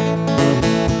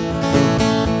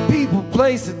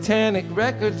 Play satanic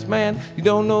records, man. You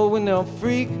don't know when they'll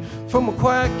freak. From a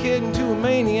quiet kid into a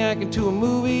maniac into a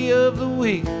movie of the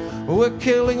week. We're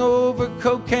killing over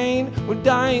cocaine, we're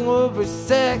dying over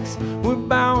sex. We're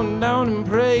bowing down and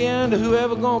praying to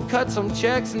whoever gonna cut some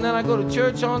checks. And then I go to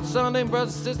church on Sunday, and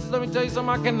brothers and sisters, let me tell you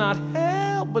something, I cannot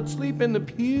help but sleep in the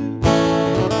pew.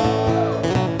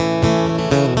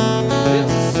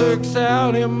 It's a circus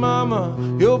out here, mama,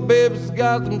 your baby's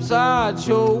got them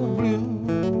sideshow blues.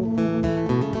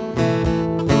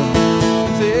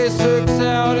 It's a circus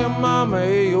out here, mama,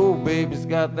 hey, your baby's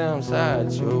got them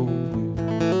sideshow blues.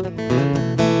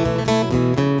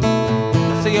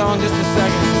 I'll see y'all in just a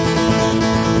second.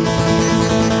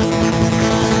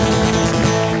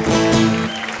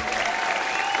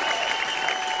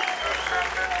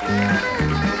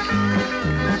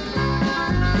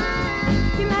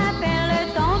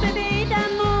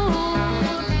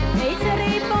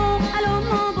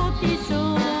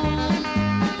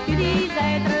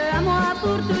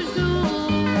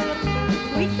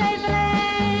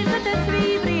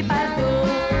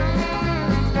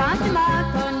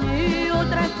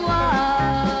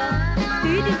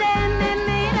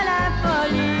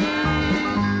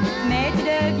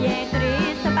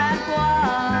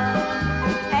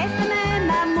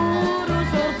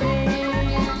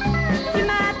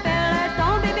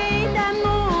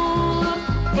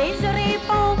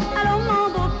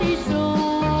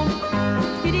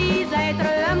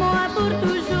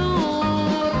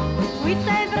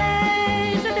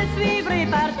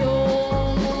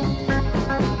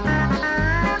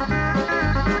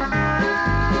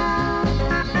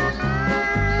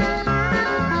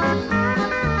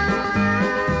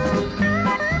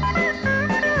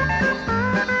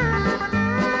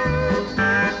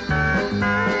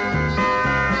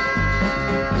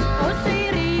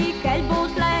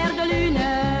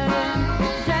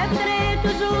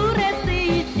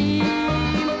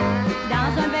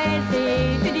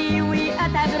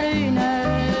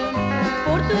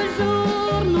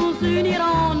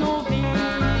 unirons nos vies.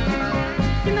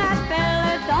 Tu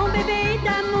m'appelles ton bébé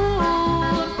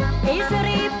d'amour et je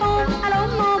réponds allô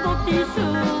mon beau petit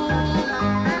chou.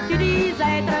 Tu dis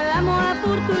être à moi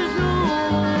pour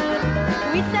toujours.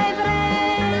 Oui c'est vrai,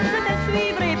 je te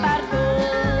suivrai partout.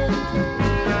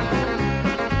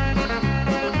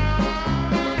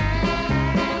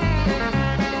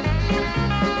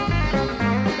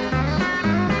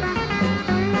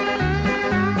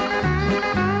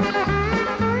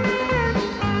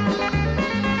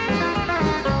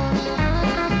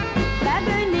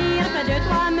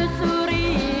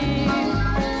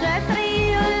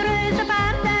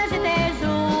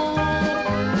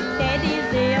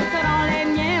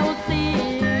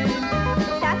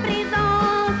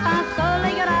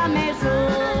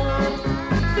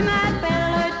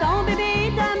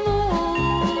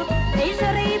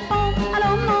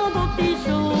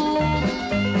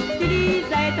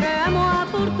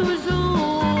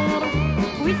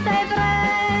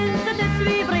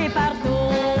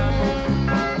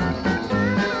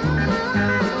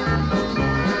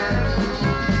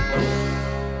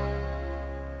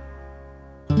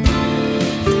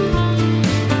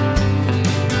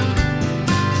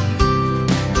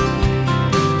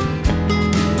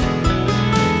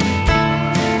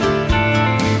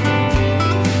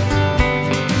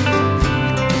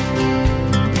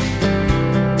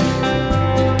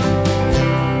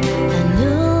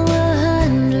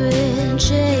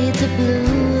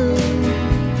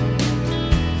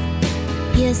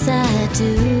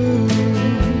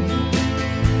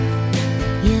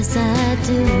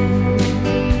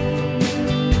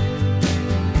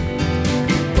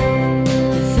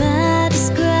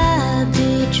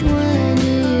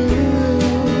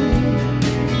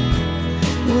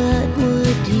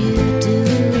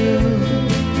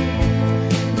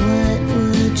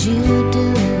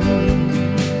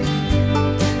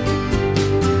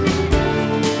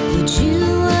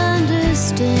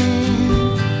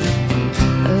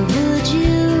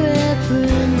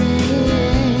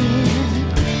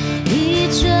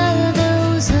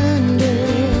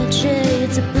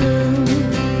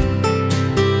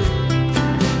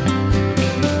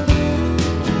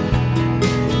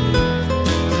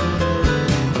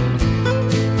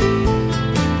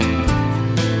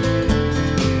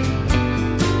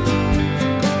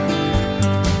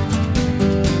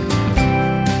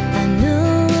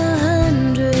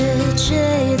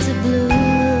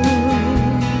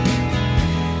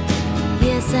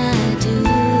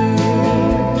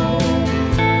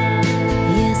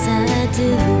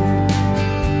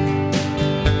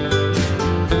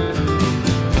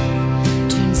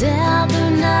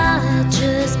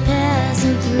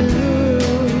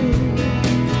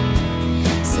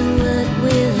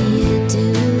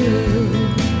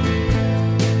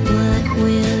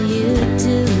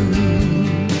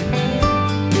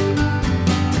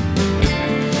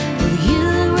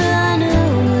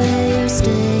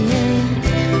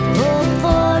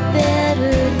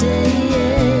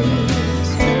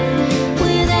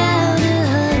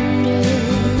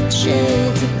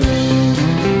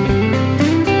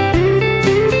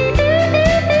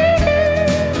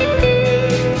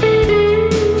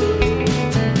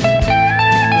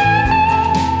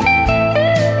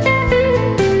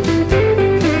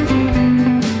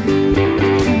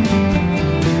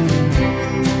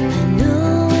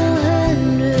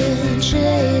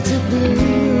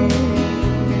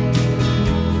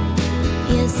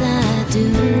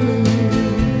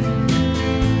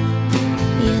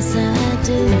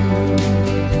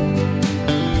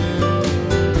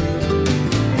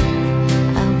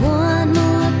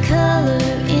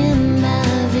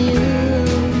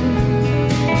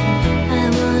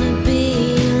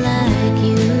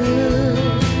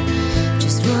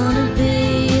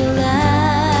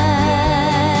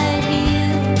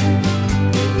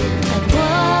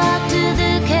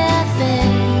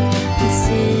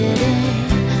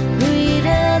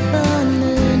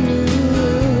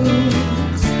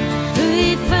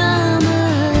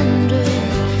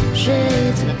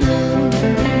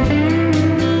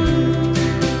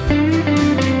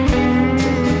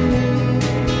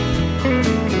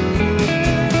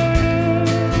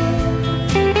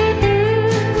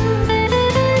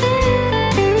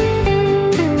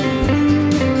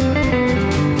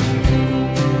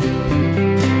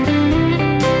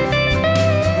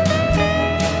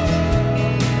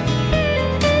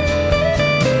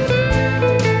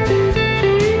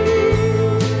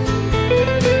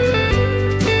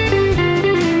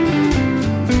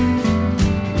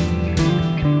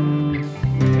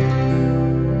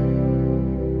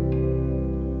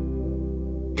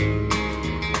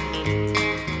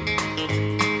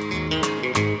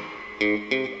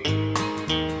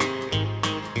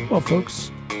 Well,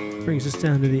 folks, brings us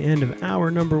down to the end of hour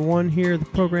number 1 here of the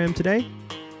program today.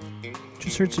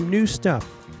 Just heard some new stuff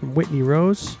from Whitney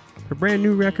Rose. Her brand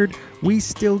new record, We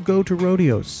Still Go to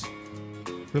Rodeos,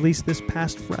 released this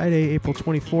past Friday, April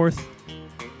 24th.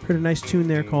 Heard a nice tune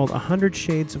there called 100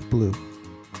 Shades of Blue.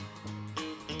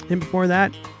 And before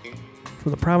that, from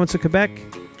the province of Quebec,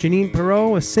 Janine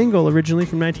Perreault, a single originally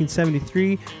from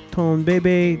 1973, Ton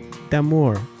Bébé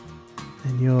d'Amour.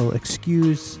 And you'll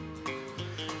excuse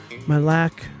my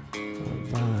lack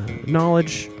of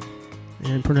knowledge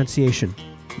and pronunciation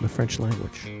in the French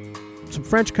language. Some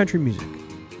French country music.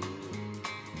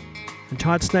 And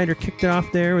Todd Snyder kicked it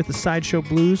off there with the Sideshow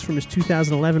Blues from his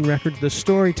 2011 record, The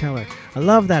Storyteller. I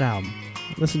love that album.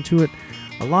 I listened to it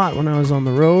a lot when I was on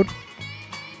the road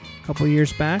a couple of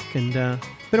years back, and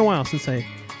it's been a while since I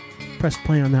pressed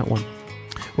play on that one.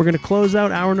 We're going to close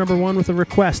out hour number 1 with a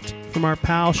request from our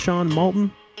pal Sean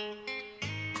Moulton.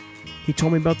 He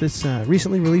told me about this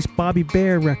recently released Bobby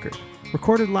Bare record,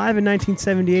 recorded live in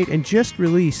 1978 and just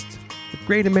released, The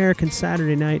Great American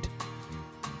Saturday Night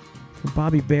from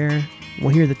Bobby Bare.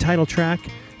 We'll hear the title track.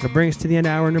 It'll bring us to the end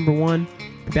of hour number 1.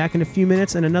 Be back in a few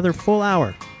minutes and another full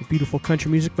hour of beautiful country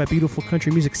music by beautiful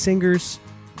country music singers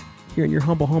here in your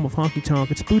humble home of Honky Tonk.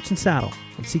 It's Boots and Saddle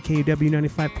on CKUW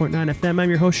 95.9 FM. I'm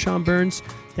your host, Sean Burns.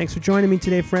 Thanks for joining me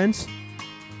today, friends.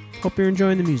 Hope you're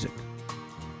enjoying the music.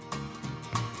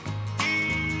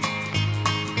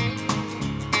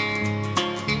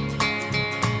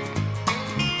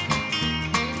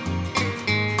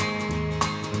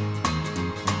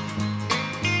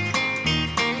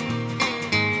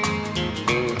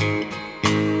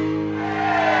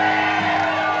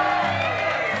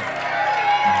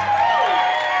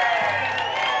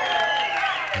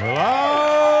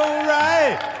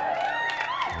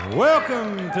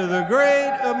 Welcome to the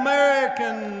Great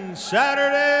American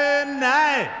Saturday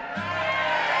Night.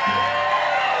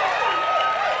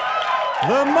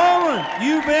 The moment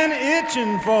you've been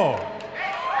itching for,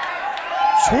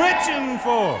 switching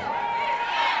for,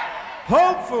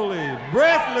 hopefully,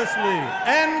 breathlessly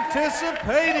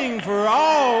anticipating for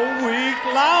all week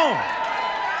long.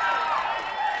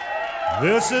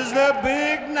 This is the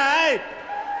big night,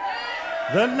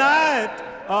 the night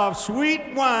of sweet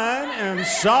wine and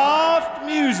soft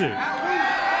music,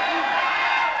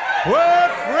 where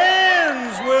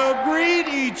friends will greet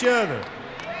each other,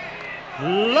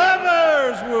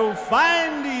 lovers will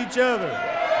find each other,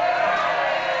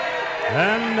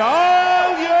 and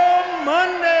all your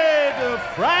Monday to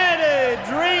Friday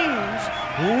dreams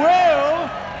will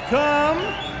come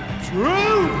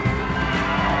true.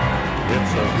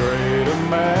 It's a great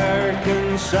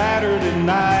American Saturday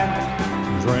night.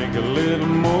 Drink a little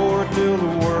more till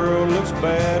the world looks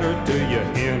better to you.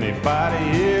 Anybody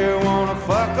here wanna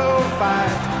fuck or fight?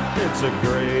 It's a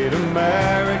great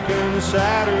American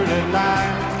Saturday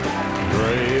night.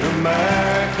 Great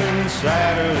American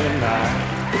Saturday night.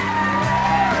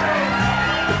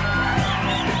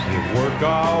 You work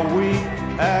all week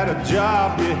at a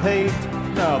job you hate.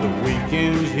 Now the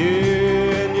weekend's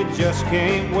here and you just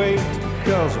can't wait.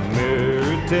 'Cause a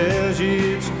mirror tells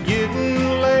you it's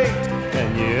getting late.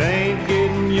 And you ain't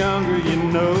getting younger, you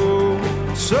know.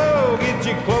 So get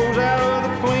your clothes out of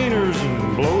the cleaners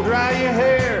and blow dry your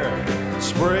hair.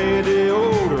 Spray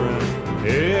deodorant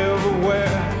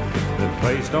everywhere. Then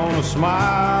paste on a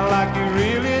smile like you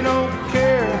really don't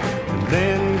care. And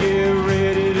then get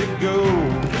ready to go.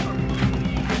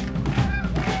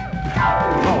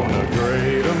 On a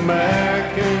great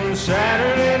American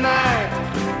Saturday night,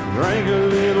 drink a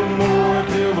little more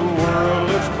till the world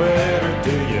looks better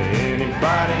to you.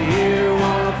 Anybody here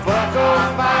wanna fuck or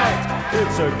fight?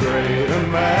 It's a great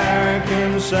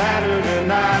American Saturday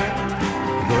night.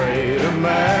 Great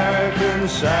American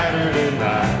Saturday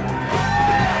night.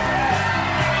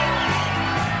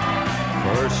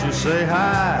 First you say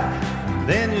hi,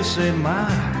 then you say my.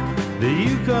 Do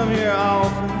you come here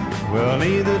often? Well,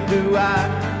 neither do I.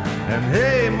 And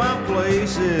hey, my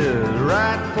place is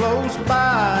right close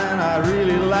by, and I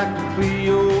really like to be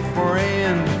your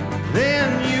friend. Then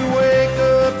you wake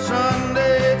up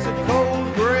Sunday, it's a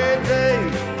cold gray day.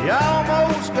 You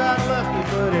almost got lucky,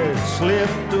 but it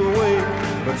slipped away.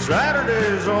 But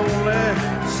Saturday's only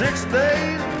 6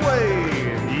 days away,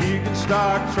 and you can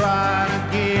start trying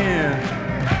again.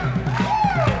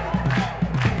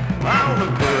 On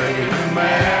a great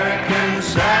American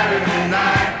Saturday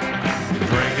night,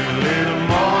 drinking a little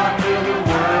more till the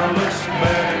world looks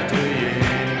better to you.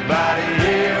 Anybody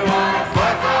here wanna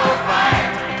fuck or fight?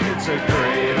 It's a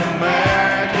great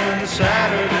American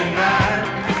Saturday night.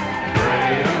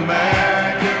 Great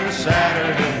American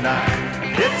Saturday night.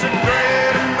 It's a great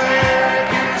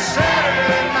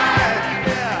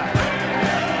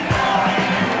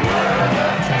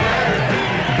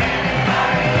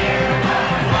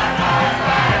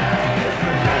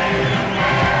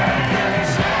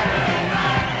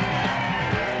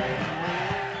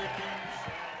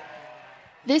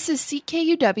This is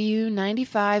CKUW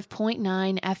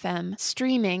 95.9 FM,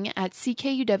 streaming at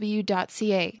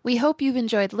ckuw.ca. We hope you've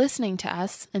enjoyed listening to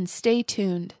us, and stay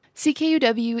tuned.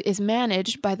 CKUW is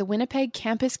managed by the Winnipeg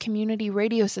Campus Community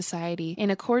Radio Society in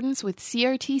accordance with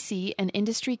CRTC and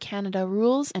Industry Canada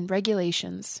rules and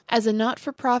regulations. As a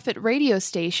not-for-profit radio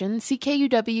station,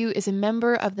 CKUW is a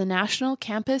member of the National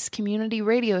Campus Community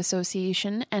Radio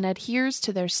Association and adheres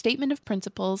to their statement of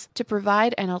principles to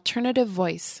provide an alternative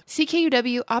voice.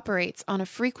 CKUW operates on a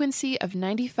frequency of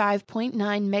 95.9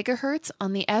 MHz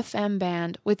on the FM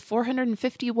band with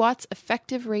 450 watts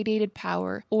effective radiated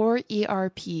power, or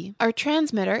ERP. Our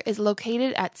transmitter is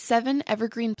located at 7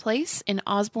 Evergreen Place in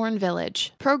Osborne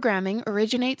Village. Programming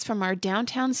originates from our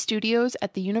downtown studios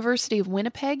at the University of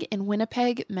Winnipeg in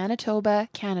Winnipeg, Manitoba,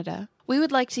 Canada. We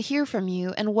would like to hear from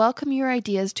you and welcome your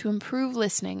ideas to improve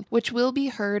listening, which will be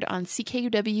heard on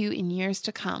CKUW in years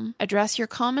to come. Address your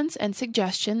comments and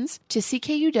suggestions to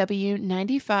CKUW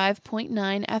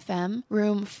 95.9 FM,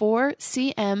 room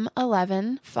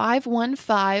 4CM11,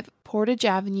 515 Portage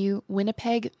Avenue,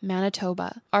 Winnipeg,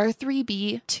 Manitoba,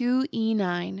 R3B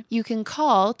 2E9. You can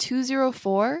call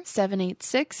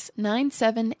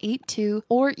 204-786-9782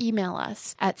 or email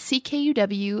us at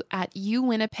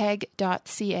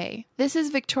ckuw@uwinnipeg.ca. This is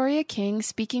Victoria King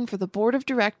speaking for the Board of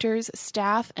Directors,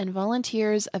 staff, and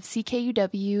volunteers of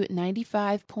CKUW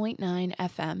 95.9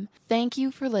 FM. Thank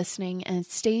you for listening and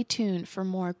stay tuned for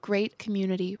more great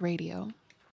community radio.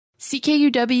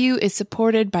 CKUW is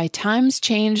supported by Times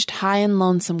Changed High and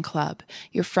Lonesome Club,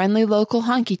 your friendly local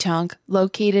honky-tonk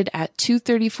located at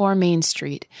 234 Main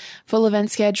Street. Full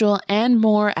event schedule and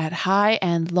more at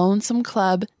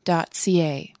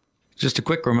highandlonesomeclub.ca. Just a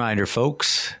quick reminder,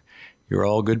 folks, you're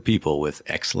all good people with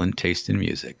excellent taste in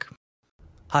music.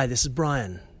 Hi, this is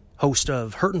Brian, host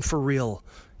of Hurtin' For Real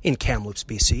in Kamloops,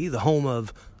 BC, the home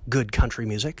of good country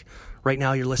music. Right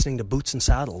now you're listening to Boots and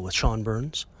Saddle with Sean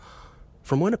Burns.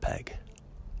 From Winnipeg.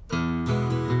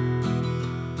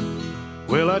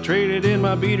 Well, I traded in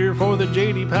my beater for the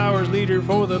J.D. Powers leader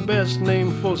for the best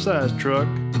named full-size truck.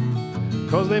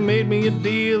 'Cause they made me a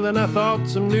deal and I thought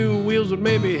some new wheels would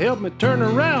maybe help me turn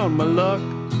around my luck.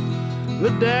 The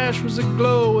dash was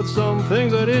aglow with some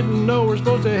things I didn't know were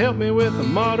supposed to help me with a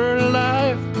modern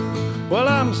life. Well,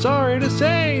 I'm sorry to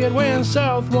say it went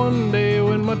south one day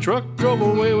when my truck drove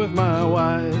away with my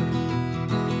wife.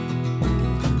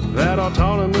 That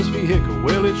autonomous vehicle,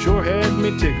 well, it sure had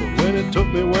me tickled when it took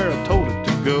me where I told it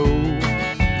to go.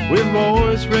 With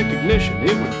voice recognition,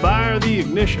 it would fire the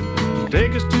ignition,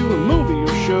 take us to a movie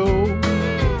or show.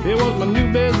 It was my new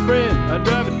best friend, I'd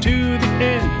drive it to the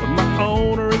end of my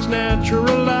own or its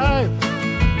natural life.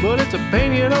 But it's a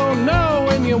pain you don't know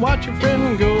when you watch your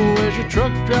friend go as your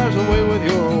truck drives away with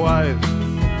your wife.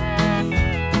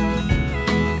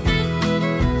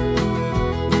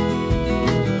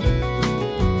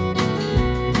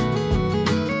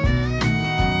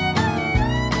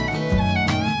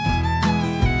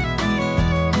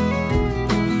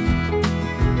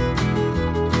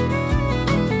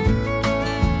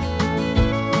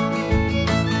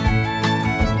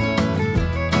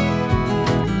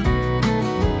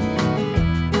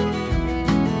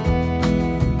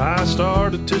 I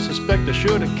started to suspect I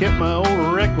should have kept my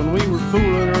old wreck when we were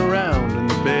fooling around in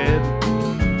the bed.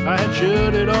 I had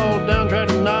shut it all down, tried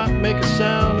to not make a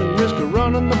sound and risk of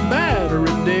running the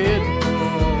battery dead.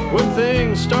 When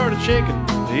things started shaking,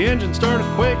 the engine started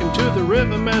quaking to the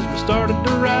rhythm as we started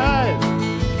to ride.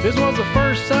 This was the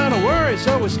first sign of worry,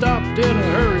 so we stopped in a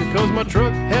hurry, 'cause my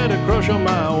truck had a crush on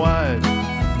my wife.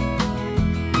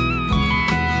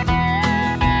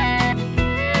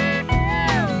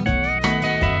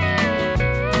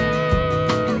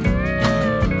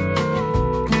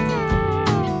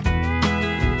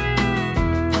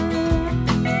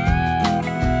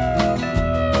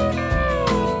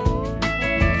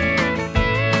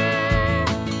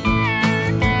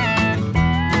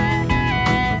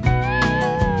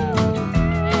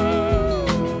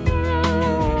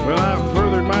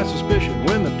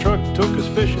 Took us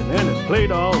fishing and it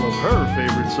played all of her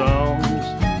favorite songs.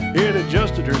 It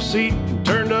adjusted her seat and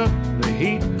turned up the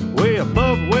heat way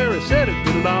above where it said it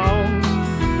belongs.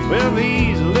 Well,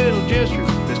 these little gestures,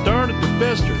 they started to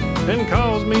fester and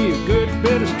caused me a good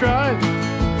bit of strife.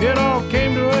 It all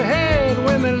came to a head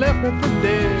when they left me for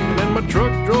dead and my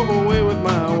truck drove away with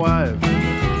my wife.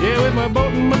 Yeah, with my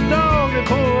boat and my dog, they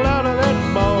pulled out of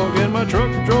that bog and my truck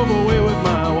drove away with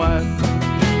my wife.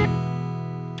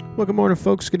 Well, good morning,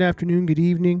 folks. Good afternoon. Good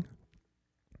evening.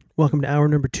 Welcome to hour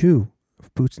number 2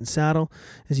 of Boots and Saddle.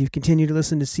 As you continue to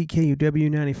listen to CKUW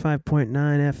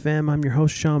 95.9 FM, I'm your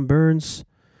host, Sean Burns,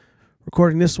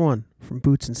 recording this one from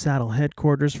Boots and Saddle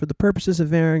headquarters for the purposes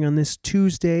of airing on this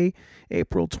Tuesday,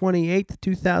 April 28th,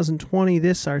 2020.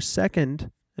 This our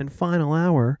second and final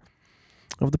hour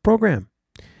of the program.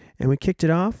 And we kicked it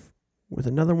off with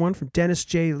another one from Dennis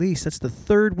J. Lease. That's the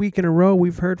third week in a row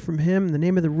we've heard from him. The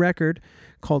name of the record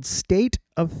called State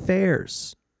of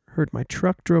Affairs. Heard my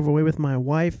truck, drove away with my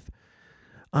wife.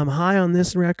 I'm high on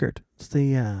this record. It's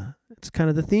kind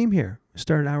of the theme here. We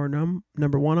started our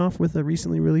number one off with a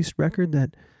recently released record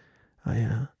that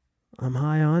I'm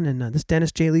high on, and this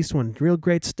Dennis J. Lease one, real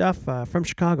great stuff from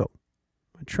Chicago.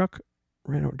 My truck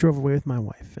drove away with my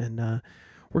wife, and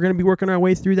we're going to be working our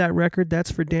way through that record.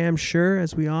 That's for damn sure,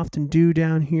 as we often do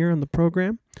down here on the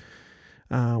program.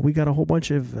 We got a whole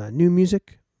bunch of new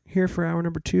music here for hour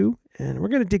number 2, and we're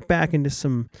going to dig back into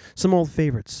some old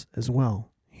favorites as well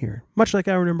here, much like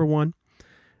hour number 1.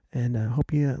 And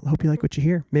hope you like what you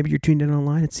hear. Maybe you're tuned in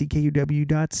online at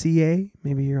ckuw.ca.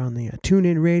 Maybe you're on the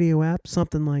TuneIn Radio app,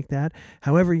 something like that.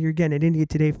 However you're getting it into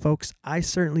today, folks, I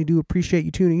certainly do appreciate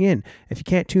you tuning in. If you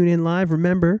can't tune in live,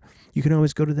 remember, you can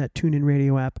always go to that TuneIn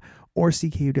Radio app or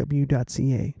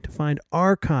ckuw.ca to find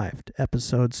archived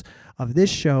episodes of this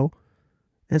show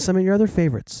and some of your other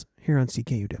favorites here on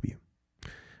CKUW.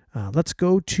 Let's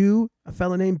go to a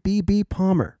fella named B.B.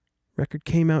 Palmer. Record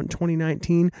came out in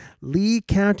 2019. Lee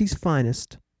County's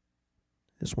finest.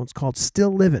 This one's called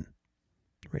Still Livin'.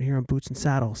 Right here on Boots and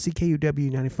Saddle,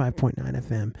 CKUW 95.9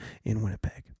 FM in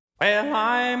Winnipeg. Well,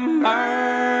 I'm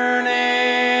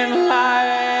burning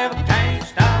alive, can't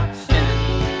stop sinning.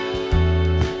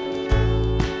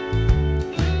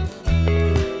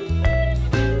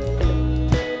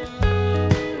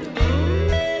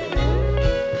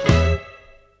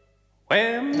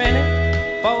 Well,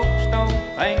 many folks don't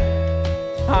think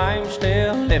I'm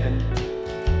still living.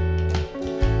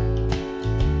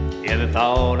 Yeah, they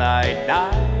thought I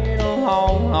died a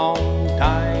long, long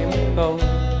time ago.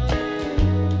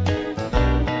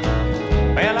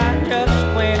 Well, I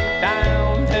just went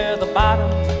down to the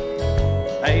bottom,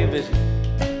 pay a visit,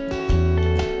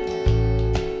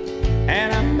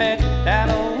 and I met that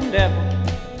old devil,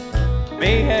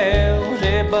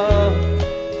 Beelzebub.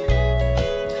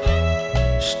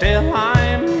 Still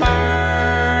I'm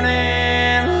burning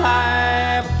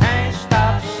alive, can't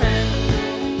stop sinning.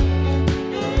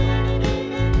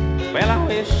 Well, I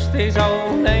wish these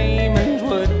old demons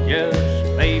would just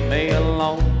leave me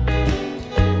alone.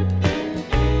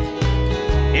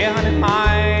 Yeah, honey,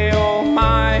 my, oh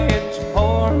my, it's a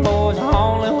poor boy's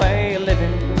only way of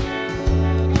living.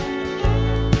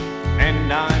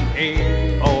 And I'm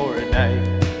here for a day,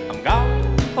 I'm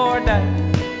gone for a day.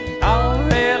 All I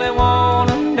really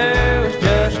wanna do is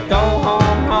just go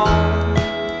home, home.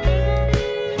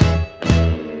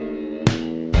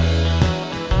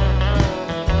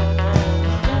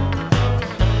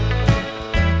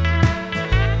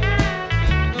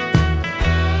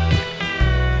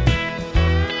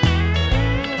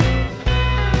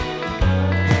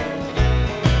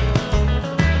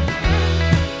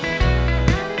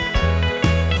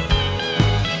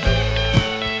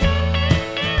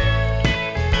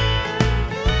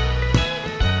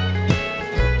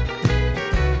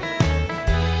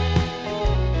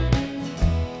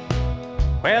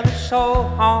 Well, it's so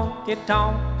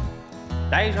honky-tonk,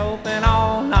 days open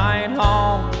all night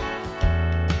long.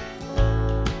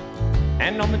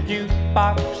 And on the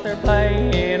jukebox they're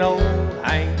playing old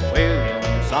Hank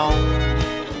Williams songs.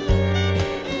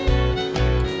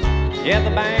 Yeah,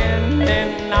 the band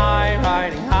and I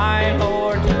riding high,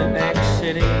 Lord, to the next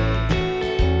city.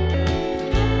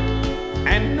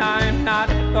 And I'm not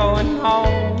going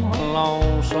home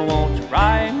alone, so won't you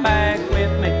ride back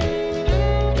with me?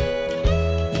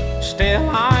 Still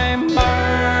I'm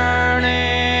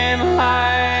burning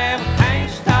alive,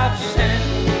 can't stop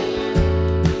sinning.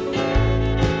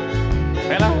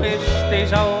 Well, I wish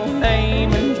these old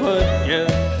demons would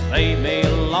just leave me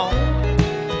alone.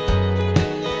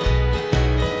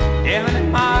 Yeah,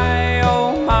 and my,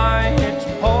 oh my, it's a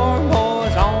poor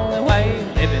boy's only way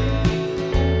of living.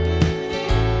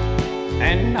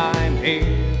 And I'm here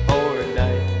for a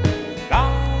day,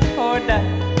 gone for a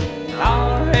day.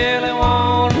 All I really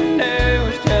want to do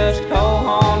is just go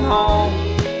on home.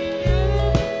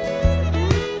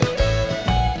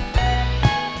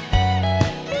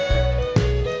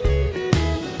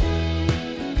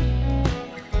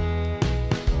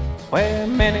 Where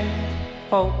many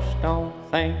folks don't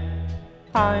think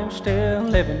I'm still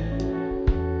living.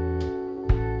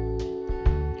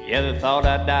 Yeah, they thought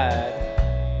I died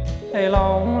a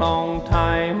long, long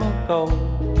time ago.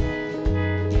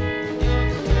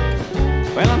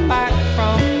 Well, I'm back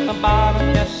from the bottom,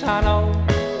 yes I know,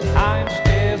 I'm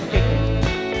still kicking.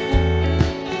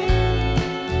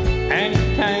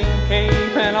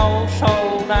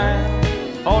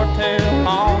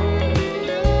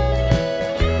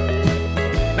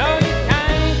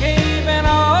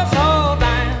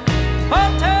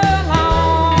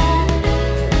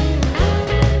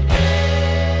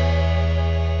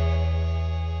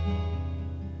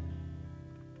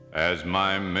 as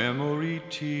my memory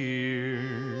tears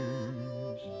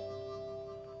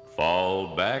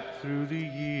fall back through the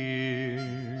years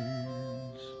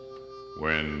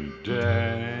when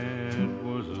Dad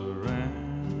was around.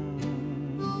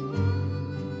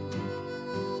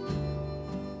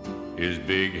 His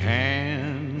big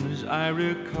hands, I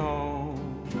recall,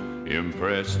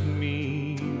 impressed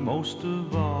me most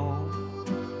of all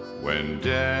when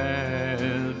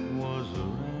Dad was around.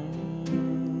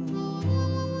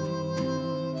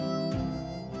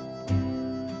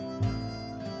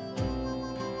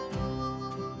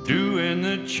 Doing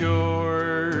the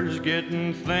chores,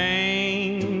 getting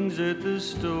things at the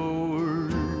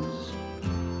stores,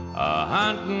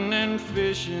 hunting and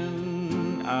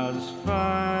fishing, I was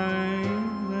 5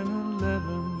 and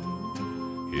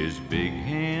 11. His big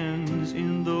hands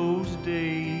in those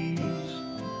days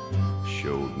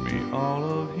showed me all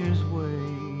of his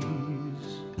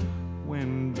ways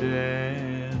when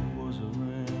Dad was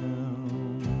around.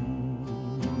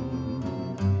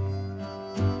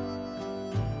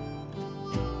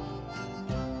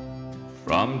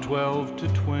 From 12 to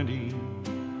 20,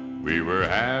 we were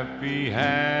happy,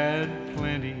 had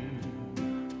plenty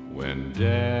when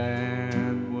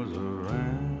Dad was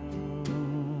around.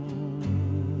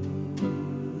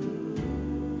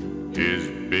 His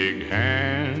big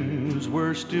hands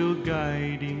were still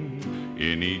guiding,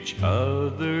 in each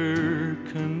other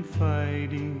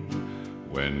confiding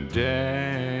when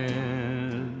Dad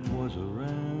was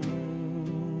around.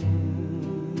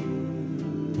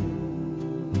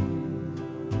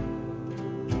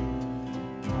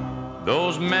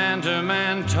 Those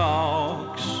man-to-man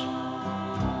talks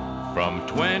from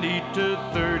 20 to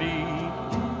 30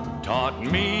 taught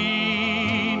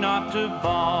me not to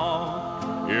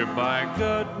balk if I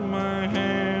got my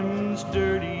hands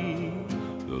dirty.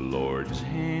 The Lord's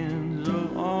hands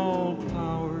of all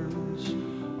powers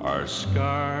are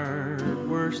scarred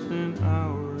worse than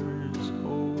ours.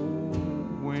 Oh,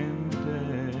 when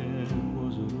Dad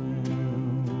was around.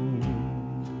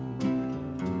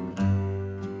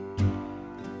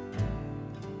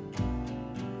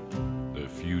 The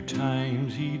few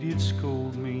times he did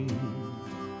scold me,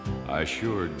 I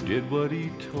sure did what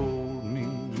he told me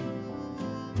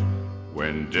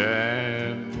when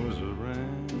Dad was around.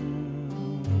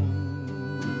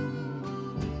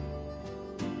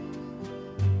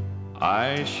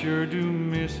 I sure do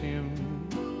miss him,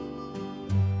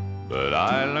 but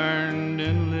I learned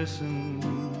and listened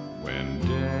when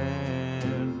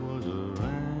Dad was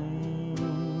around.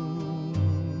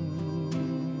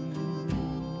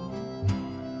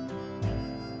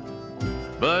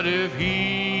 But if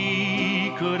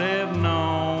he could have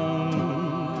known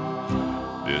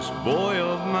this boy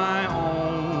of my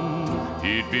own,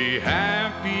 he'd be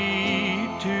happy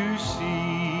to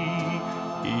see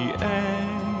he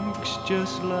acts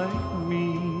just like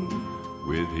me,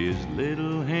 with his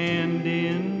little hand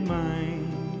in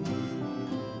mine.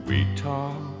 We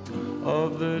talk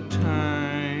of the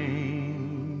time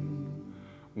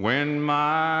when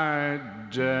my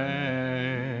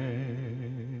dad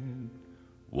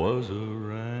was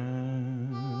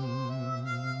around.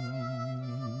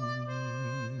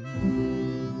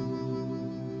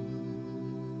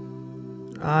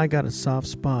 I got a soft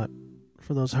spot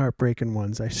for those heartbreaking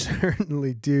ones. I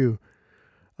certainly do.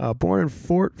 Born in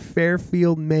Fort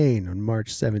Fairfield, Maine on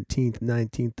March 17th,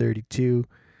 1932.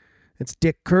 It's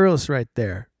Dick Curless right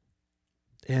there.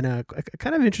 And a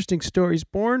kind of interesting story. He's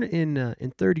born in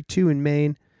 32 in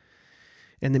Maine,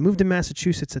 and they moved to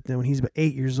Massachusetts when he's about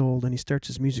 8 years old, and he starts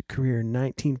his music career in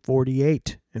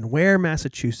 1948 in Ware,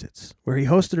 Massachusetts, where he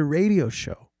hosted a radio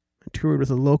show and toured with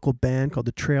a local band called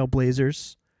the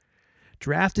Trailblazers.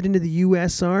 Drafted into the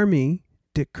U.S. Army,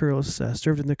 Dick Curless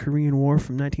served in the Korean War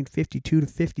from 1952 to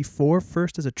 54,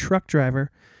 first as a truck driver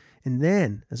and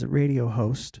then as a radio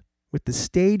host with the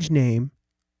stage name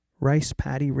Rice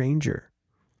Paddy Ranger.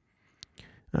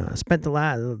 Spent the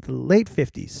late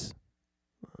 50s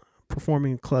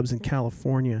performing in clubs in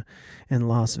California and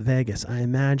Las Vegas. I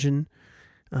imagine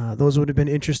those would have been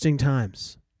interesting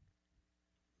times.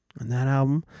 And that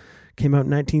album came out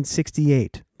in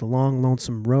 1968, The Long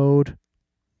Lonesome Road.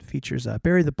 Features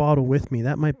Bury the Bottle With Me.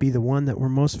 That might be the one that we're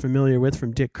most familiar with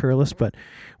from Dick Curless, but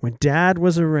when Dad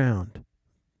was around,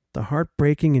 the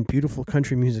heartbreaking and beautiful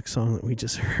country music song that we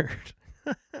just heard.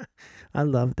 I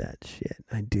love that shit.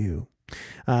 I do.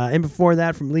 And before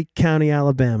that, from Lee County,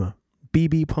 Alabama,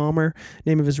 B.B. Palmer,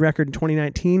 name of his record in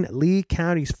 2019, Lee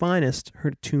County's Finest,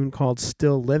 heard a tune called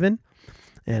Still Livin',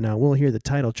 and we'll hear the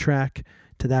title track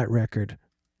to that record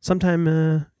sometime,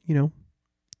 in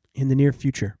the near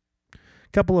future.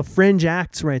 Couple of fringe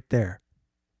acts right there.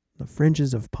 The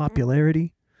fringes of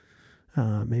popularity.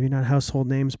 Maybe not household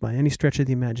names by any stretch of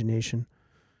the imagination,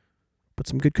 but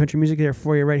some good country music there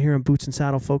for you right here on Boots and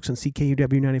Saddle, folks, on CKUW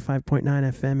 95.9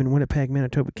 FM in Winnipeg,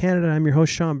 Manitoba, Canada. I'm your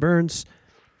host, Sean Burns.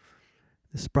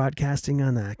 This is broadcasting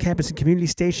on the campus and community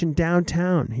station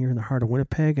downtown here in the heart of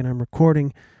Winnipeg, and I'm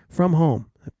recording from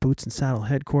home at Boots and Saddle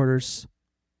headquarters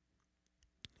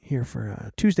here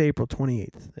for Tuesday, April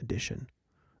 28th edition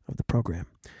of the program.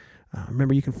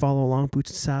 Remember, you can follow along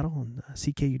Boots and Saddle on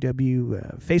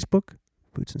CKUW Facebook,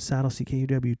 Boots and Saddle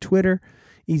CKUW Twitter.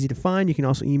 Easy to find. You can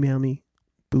also email me,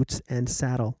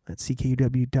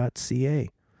 bootsandssaddle@ckuw.ca.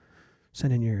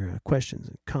 Send in your questions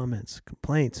and comments,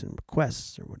 complaints, and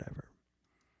requests or whatever.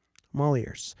 I'm all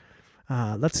ears.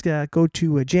 Let's go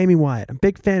to Jamie Wyatt. I'm a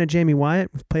big fan of Jamie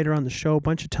Wyatt. We've played her on the show a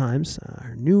bunch of times.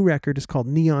 Her new record is called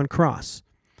Neon Cross.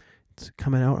 It's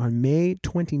coming out on May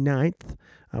 29th.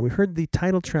 We heard the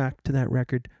title track to that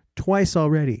record twice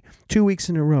already, 2 weeks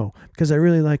in a row, because I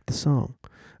really like the song.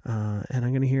 And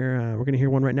we're gonna hear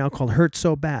one right now called Hurt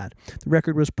So Bad. The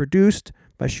record was produced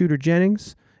by Shooter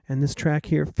Jennings, and this track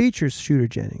here features Shooter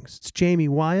Jennings. It's Jamie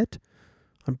Wyatt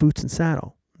on Boots and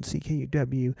Saddle on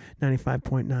CKUW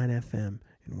 95.9 FM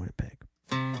in Winnipeg.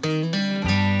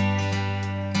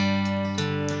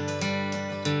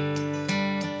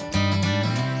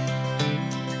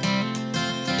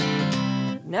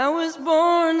 When I was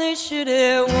born, they should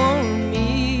have warned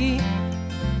me.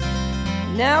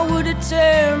 Now would have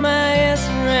tear my ass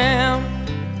around,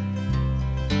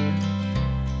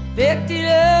 picked it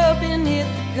up and hit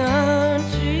the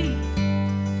country,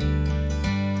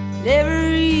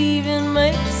 never even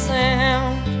make a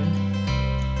sound.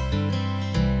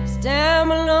 'Cause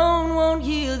time alone won't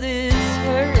heal this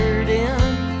hurting.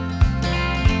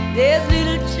 There's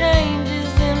little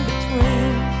changes in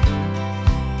between.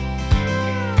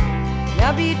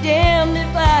 I'll be damned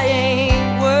if I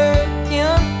ain't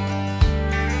working.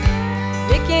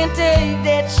 They can't take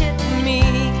that shit from me.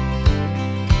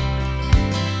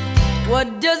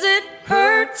 What does it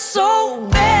hurt so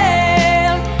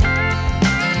bad?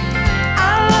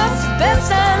 I lost the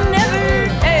best I never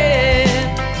had.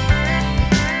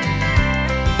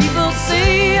 People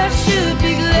say I should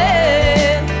be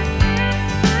glad.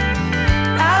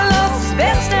 I lost the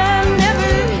best I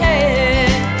never had.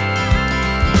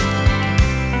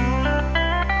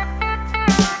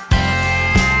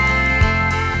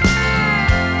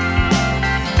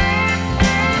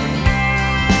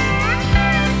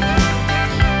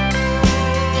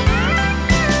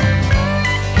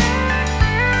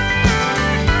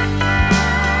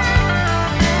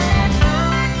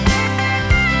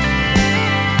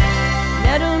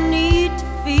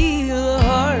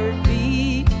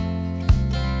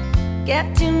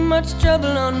 Got too much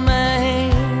trouble on my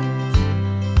hands.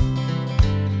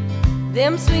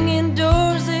 Them swinging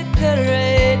doors that cut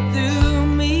right through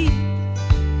me.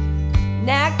 And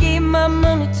I gave my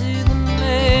money to the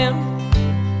man.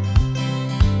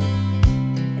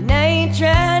 And I ain't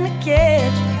trying to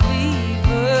catch a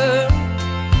fever,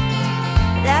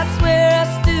 but I swear I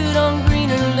stood on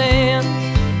greener land.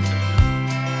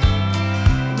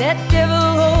 And that devil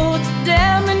holds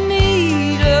down the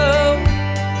needle.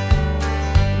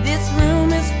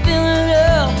 Room is filling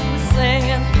up with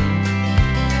sand.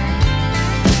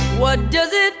 What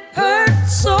does it hurt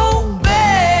so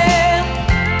bad?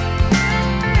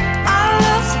 I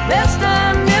lost the best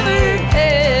I never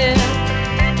had.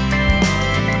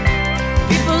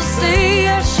 People say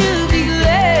I should be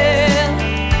glad,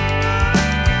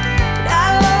 but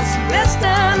I lost the best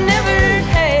I never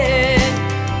had.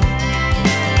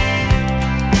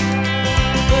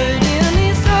 But in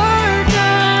these hard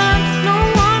times, no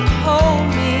one hold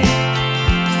me,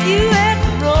 'cause you had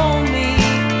to roll me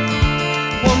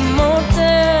one more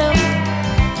time.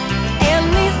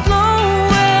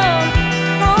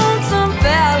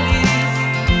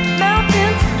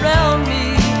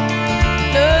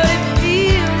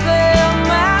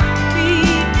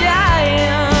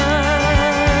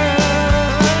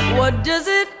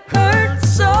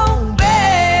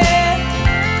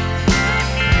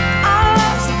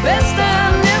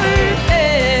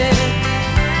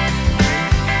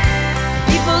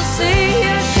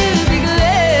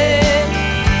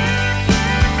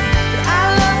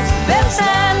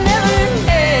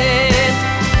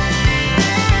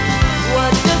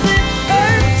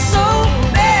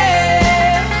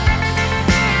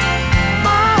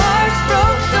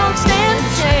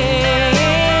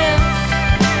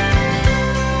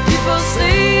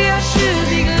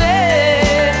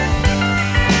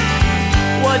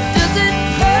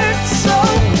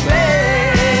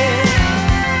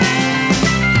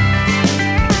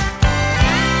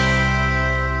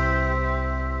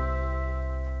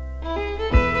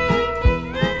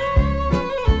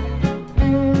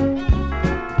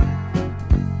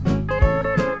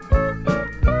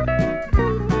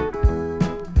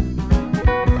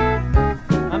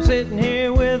 sitting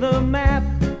here with a map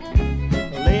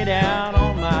laid out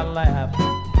on my lap.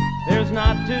 There's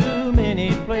not too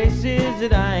many places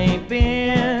that I ain't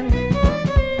been,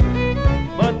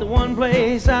 but the one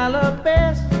place I love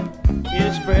best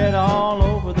is spread all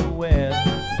over the West,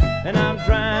 and I'm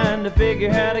trying to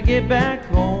figure how to get back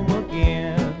home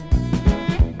again.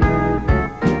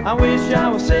 I wish I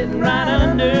was sitting right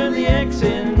under the X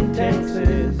in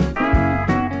Texas,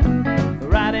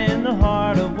 right in the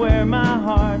heart of where my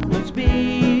heart must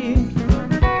be.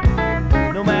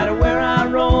 No matter where I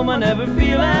roam, I never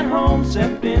feel at home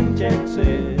except in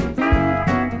Texas.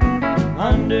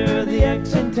 Under the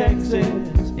X in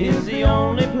Texas is the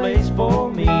only place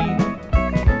for me.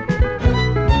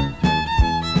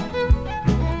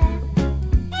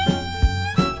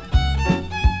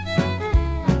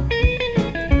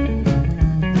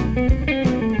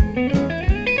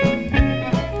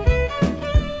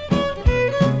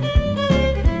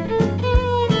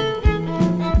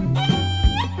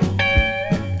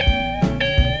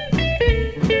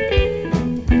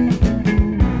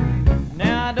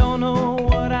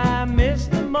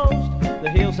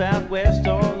 Southwest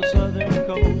or the southern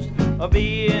coast, or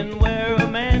being where a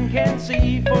man can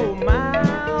see for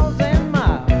miles and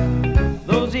miles.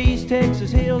 Those East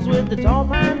Texas hills with the tall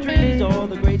pine trees, or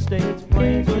the Great States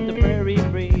plains with the prairie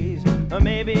breeze, or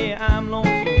maybe I'm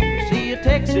lonesome to see a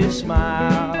Texas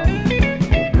smile.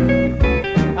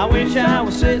 I wish I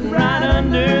was sitting right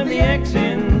under the X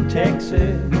in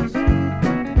Texas,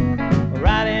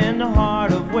 right in the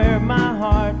heart of where my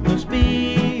heart must be.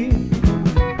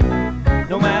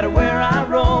 No matter where I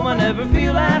roam, I never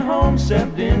feel at home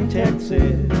except in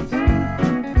Texas.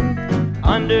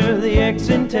 Under the X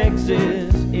in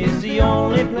Texas is the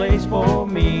only place for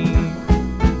me.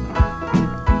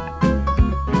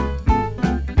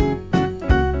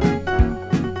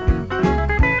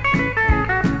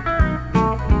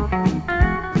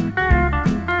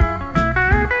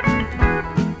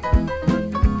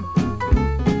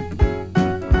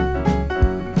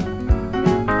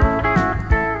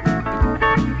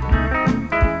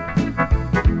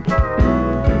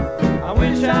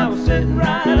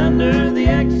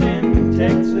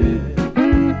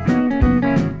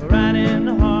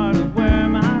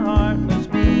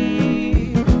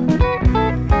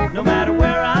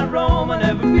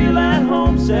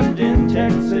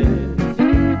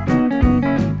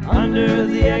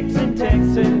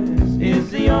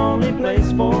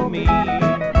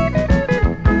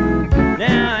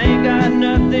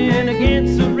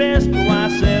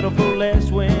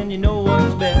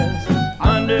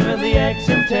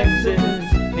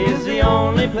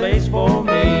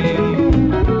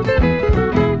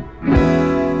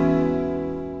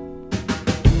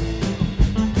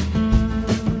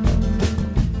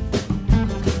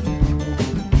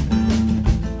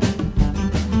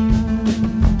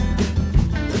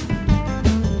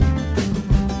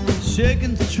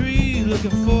 Shaking the tree,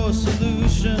 looking for a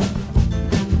solution.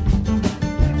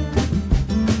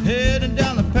 Heading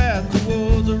down the path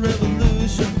towards a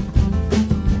revolution.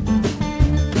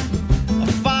 A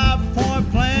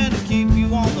 5-point plan to keep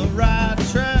you on the right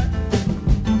track.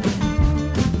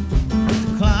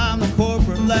 To climb the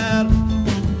corporate ladder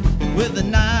with a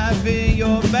knife in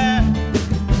your back.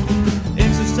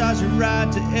 Exercise your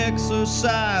right to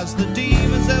exercise the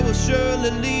demons that will surely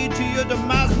lead to your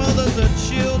demise. Mothers of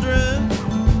children,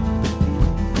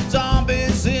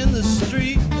 zombies in the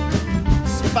street,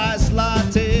 spice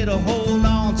latte to hold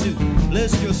on to,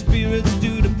 lest your spirits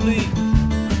do deplete.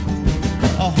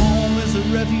 A home is a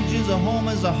refuge, is a home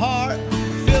is a heart,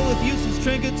 filled with useless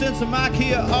trinkets and some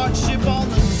IKEA art. Ship on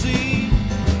the sea,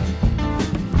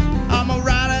 I'm a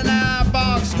riding out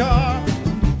boxcar.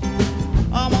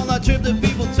 I'm on that trip that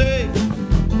people take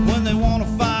when they want to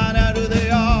find out who they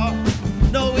are.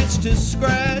 No itch to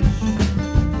scratch,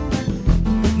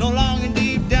 no longing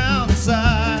deep down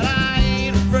inside. I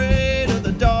ain't afraid of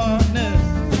the darkness,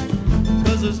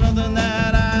 'cause there's nothing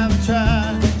that I've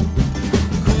tried.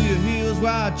 Cool your heels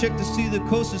while I check to see the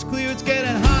coast is clear. It's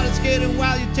getting hot, it's getting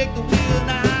wild. You take the wheel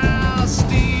and I'll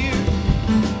steer.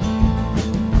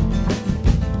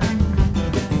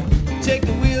 Take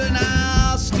the wheel and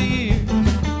I'll steer.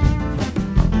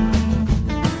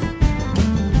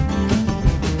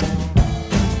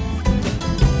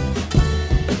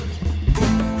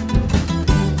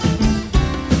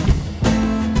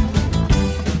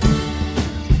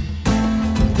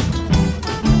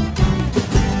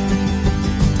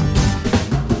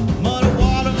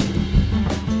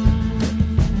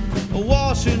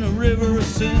 In a river of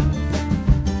sin.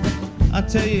 I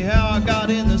tell you how I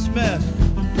got in this mess,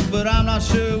 but I'm not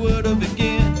sure where to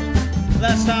begin.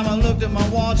 Last time I looked at my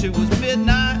watch, it was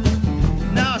midnight.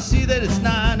 Now I see that it's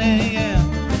 9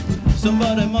 a.m.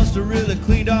 Somebody must have really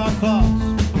cleaned our clocks.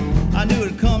 I knew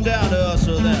it'd come down to us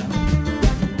or them.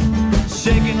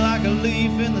 Shaking like a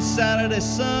leaf in the Saturday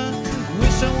sun.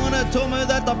 Wish someone had told me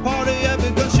that the party had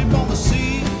begun. Ship on the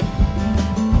sea,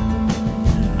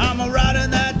 I'm a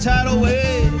riding that tidal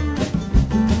wave.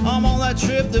 I'm on that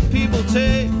trip that people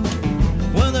take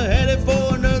when they're headed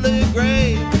for an early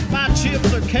grave. My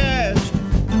chips are cashed.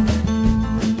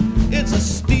 It's a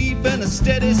steep and a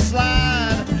steady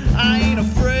slide. I ain't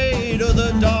afraid of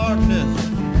the darkness,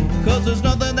 'cause there's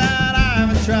nothing that I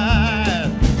haven't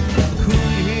tried. Cool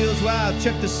your heels while I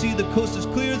check to see the coast is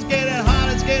clear. It's getting hot,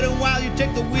 it's getting wild. You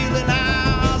take the wheel and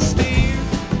I'll steer.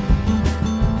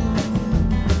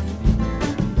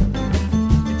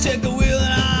 You take the wheel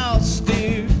and I'll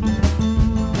steer.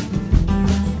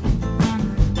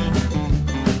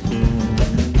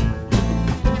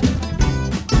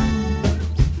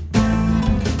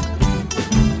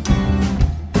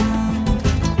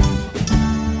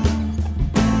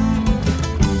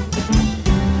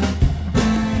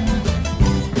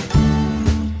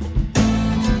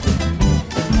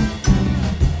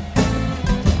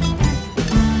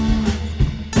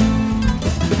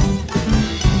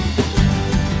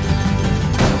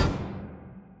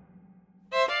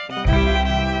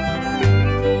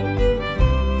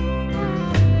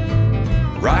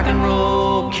 Rock and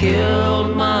roll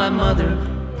killed my mother,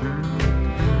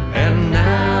 and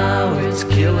now it's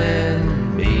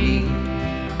killing me.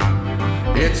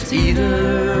 It's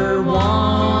either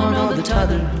one or the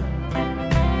t'other.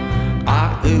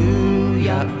 Ah, ooh,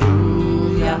 ya,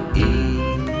 ee.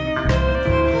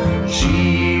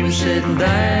 She was sitting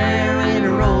there in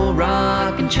her old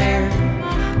rocking chair.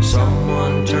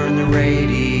 Someone turned the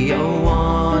radio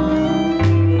on.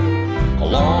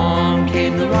 Along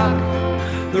came the rock.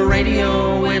 The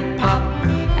radio went pop,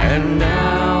 and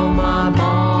now my mom's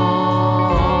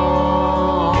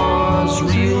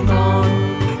real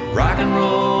gone. Rock and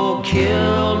roll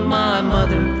killed my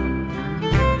mother.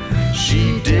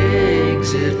 She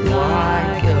digs it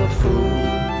like a fool.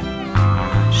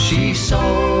 She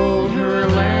sold her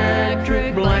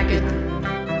electric blanket,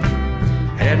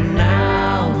 and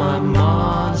now my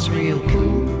mom's real cool.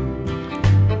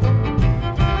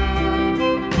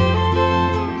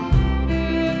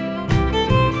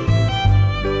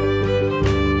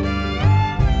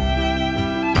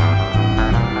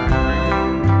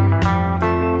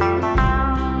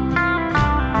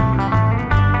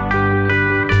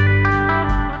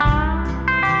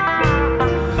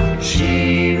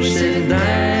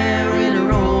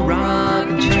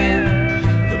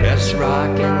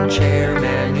 Rocking chair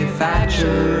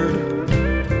manufactured.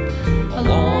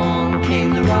 Along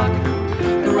came the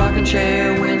rocking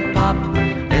chair went pop,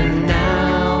 and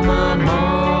now my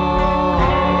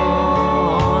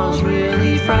mom's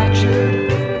really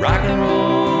fractured. Rock and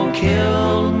roll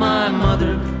killed my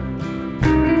mother,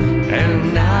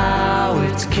 and now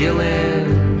it's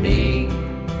killing me.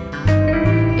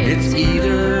 It's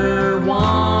either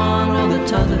one or the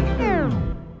t'other.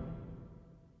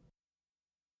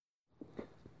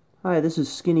 Hi, this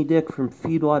is Skinny Dick from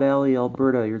Feedlot Alley,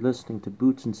 Alberta. You're listening to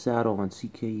Boots and Saddle on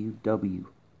CKUW.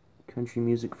 Country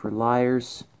music for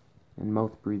liars and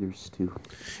mouth breathers, too.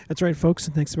 That's right, folks,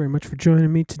 and thanks very much for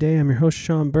joining me today. I'm your host,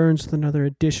 Sean Burns, with another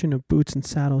edition of Boots and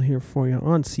Saddle here for you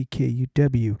on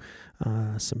CKUW.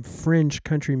 Some fringe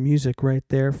country music right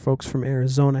there, folks from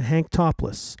Arizona. Hank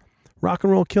Topless. Rock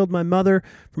and Roll Killed My Mother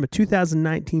from a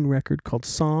 2019 record called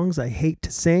Songs I Hate to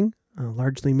Sing,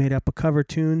 largely made up of cover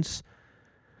tunes.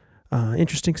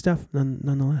 Interesting stuff,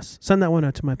 nonetheless. Send that one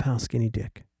out to my pal Skinny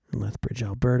Dick in Lethbridge,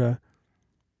 Alberta.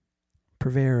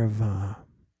 Purveyor of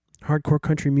hardcore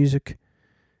country music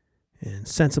and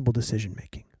sensible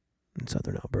decision-making in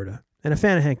southern Alberta. And a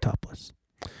fan of Hank Topless.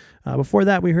 Before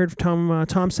that, we heard from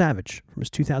Tom Savage from his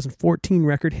 2014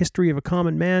 record, History of a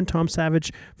Common Man. Tom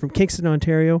Savage from Kingston,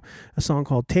 Ontario, a song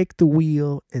called Take the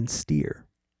Wheel and Steer.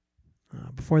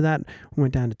 Before that, we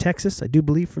went down to Texas, I do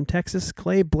believe from Texas,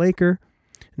 Clay Blaker,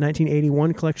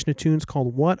 1981 collection of tunes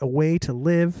called What a Way to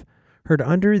Live, heard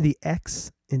Under the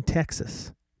X in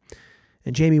Texas.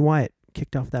 And Jamie Wyatt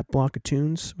kicked off that block of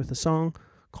tunes with a song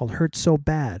called Hurt So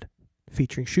Bad,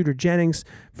 featuring Shooter Jennings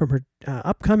from her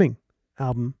upcoming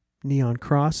album Neon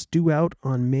Cross, due out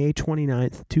on May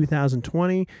 29th,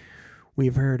 2020.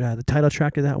 We've heard the title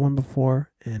track of that one before,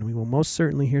 and we will most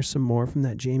certainly hear some more from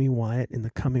that Jamie Wyatt in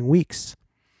the coming weeks.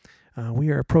 We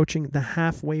are approaching the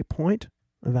halfway point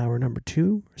of hour number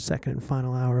 2, second and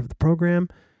final hour of the program.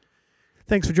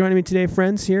 Thanks for joining me today,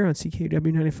 friends, here on CKUW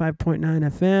 95.9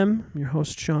 FM. I'm your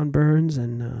host, Sean Burns,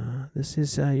 and this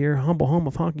is your humble home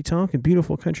of honky tonk and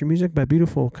beautiful country music by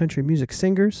beautiful country music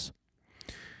singers.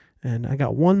 And I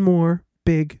got one more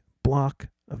big block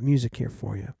of music here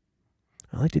for you.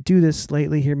 I like to do this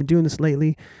lately here. I've been doing this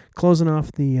lately, closing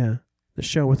off the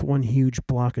show with one huge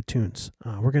block of tunes.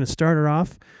 We're going to start it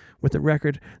off with a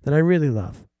record that I really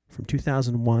love from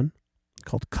 2001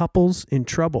 called Couples in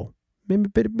Trouble. Maybe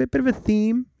a bit of a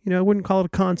theme. You know, I wouldn't call it a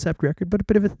concept record, but a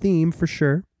bit of a theme for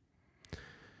sure.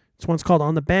 This one's called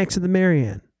On the Banks of the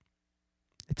Marianne.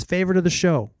 It's favorite of the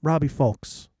show, Robbie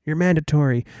Fulks. Your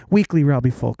mandatory weekly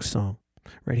Robbie Fulks song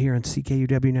right here on CKUW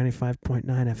 95.9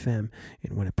 FM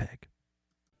in Winnipeg.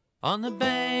 On the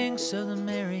banks of the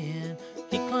Marianne,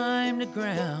 he climbed the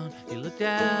ground. He looked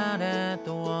out at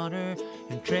the water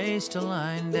and traced a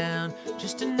line down.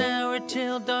 Just an hour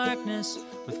till darkness,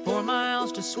 with 4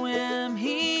 miles to swim.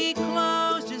 He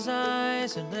closed his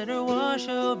eyes and let her wash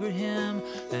over him,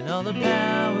 and all the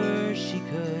power she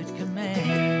could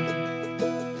command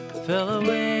fell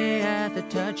away at the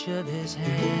touch of his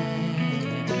hand.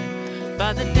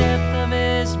 By the depth of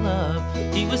his love,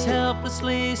 he was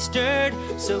helplessly stirred,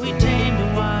 so he tamed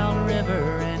a wild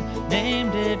river and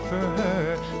named it for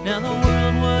her. Now the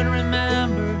world would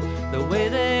remember the way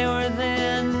they were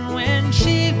then, when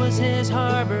she was his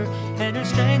harbor and her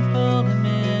strength pulled him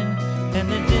in, and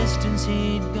the distance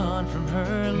he'd gone from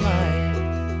her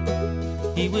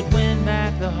light, he would win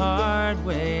back the hard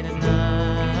way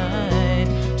tonight.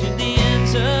 To the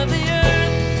ends of the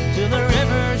earth, till the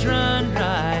rivers run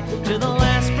dry, to the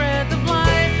last breath of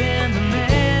life in the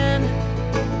man,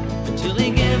 until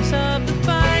he gives up the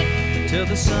fight, till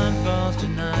the sun falls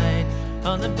tonight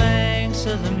on the banks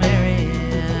of the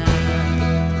Marianne.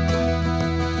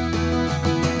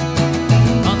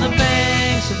 On the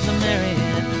banks of the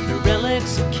Marianne, the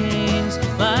relics of kings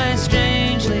lie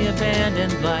strangely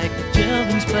abandoned like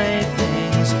children's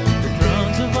playthings. The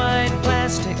thrones of white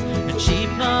plastic and cheap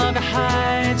log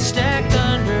hide stacked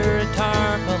under a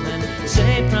tarpaulin,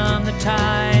 safe from the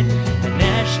tide. An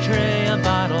ashtray, a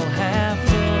bottle half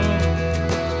full,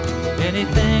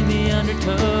 anything the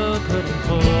undertow couldn't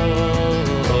pull.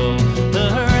 The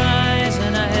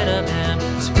horizon ahead of him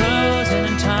is frozen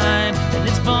in time, and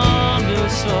it's bound to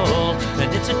his soul,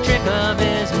 and it's a trick of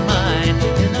his mind.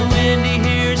 In the wind he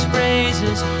hears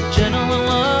phrases, gentle and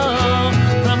low,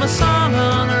 from a song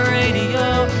on the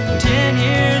radio 10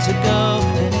 years ago,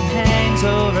 and it hangs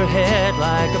overhead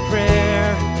like a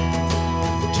prayer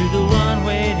to the one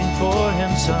waiting for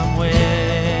him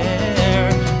somewhere.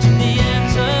 To the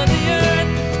ends of the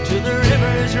earth, till the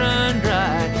rivers run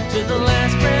dry, to the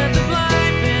last breath of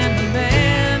life in the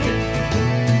man,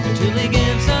 till he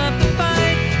gives up the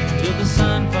fight, till the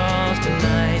sun falls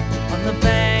tonight on the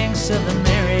banks of the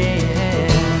Marianne.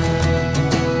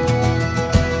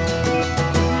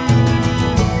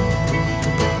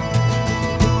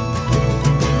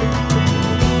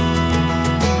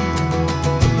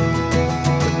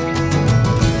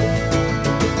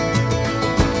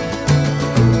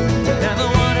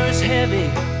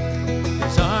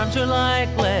 Are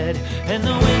like lead, and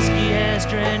the whiskey has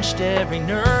drenched every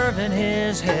nerve in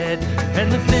his head,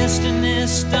 and the fist in his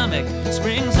stomach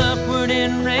springs upward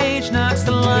in rage, knocks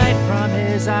the light from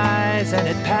his eyes, and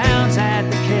it pounds at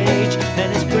the cage,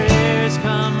 and his prayers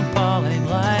come falling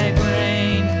like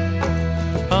rain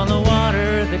on the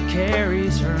water that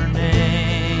carries her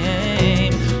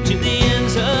name. To the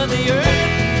ends of the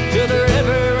earth, till the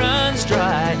river runs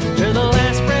dry, till the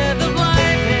last breath of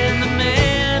life in the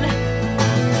man,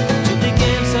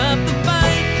 up the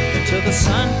fight, until the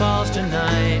sun falls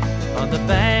tonight on the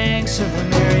banks of the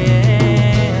Marianne.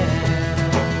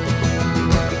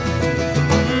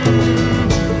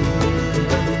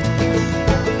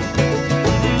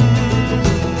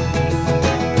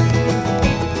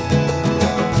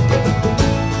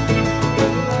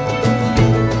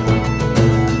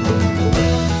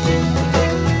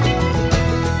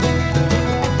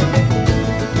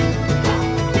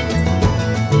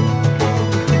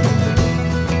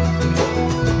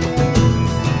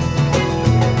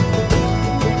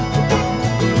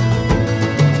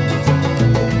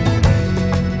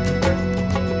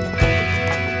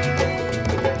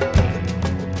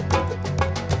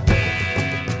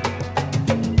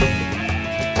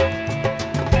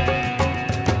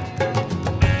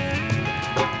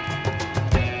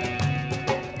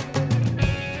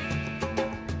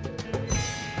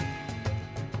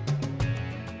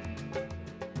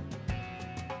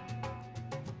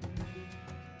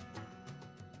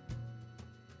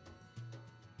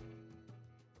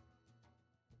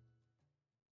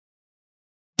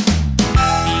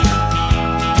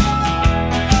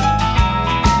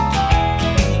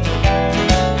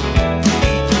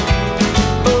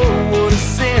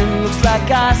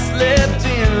 slept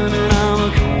in, and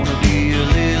I'm gonna be a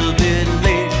little bit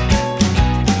late.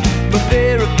 But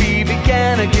therapy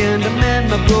began again to mend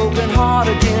my broken heart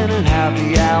again, and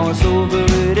happy hours over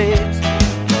it is.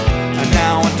 And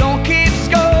now I don't keep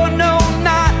score, no,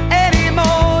 not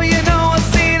anymore. You know, I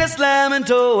seen a slamming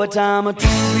toe, a time or 2,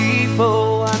 3,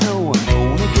 4. I know I'm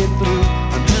gonna get through.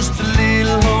 I'm just a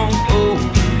little hungover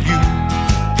you.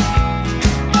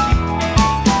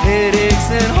 Headaches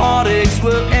and heartaches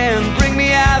will end. Bring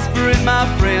me aspirin, my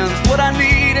friends. What I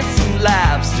need is some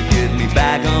laughs to get me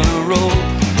back on the road.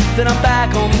 Then I'm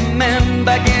back on the mend,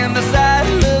 back in the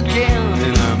saddle again,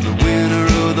 and I'm the winner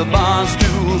of the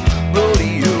Barstool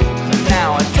Rodeo. Now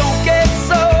I don't get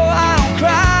so, I don't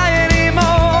cry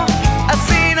anymore. I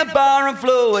seen a bar and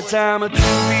flow, a time or 2,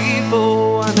 3,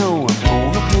 4. I know I'm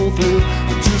gonna pull through.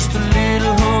 I'm just a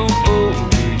little hungover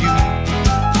you.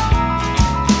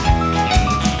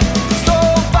 So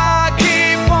if I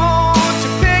keep, won't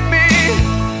you pick me?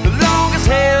 The longest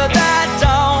hair that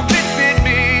dog fit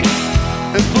me,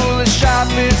 and pull the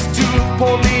sharpest tooth,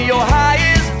 pour me your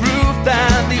highest proof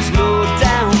that these low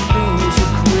down blues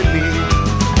will quit me.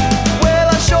 Well,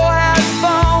 I sure had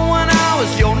fun when I was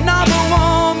your number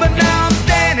 1, but now I'm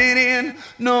standing in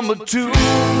number 2.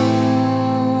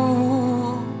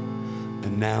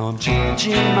 And now I'm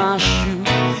changing my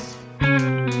shoes.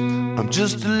 I'm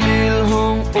just a little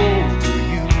hungover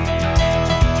you.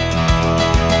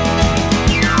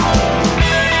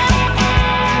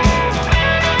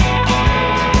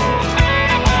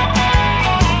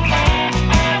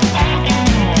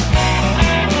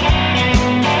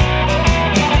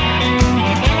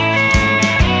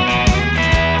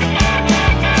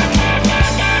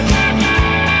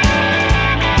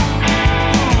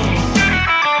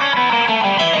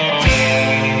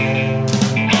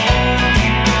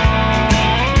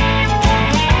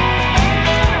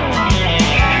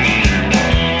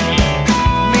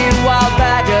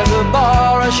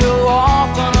 Show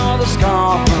off another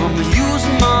scar from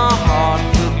using my heart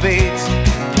for bait.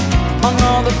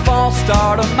 Another false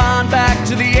start of mine, back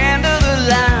to the end of the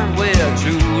line where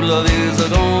true love is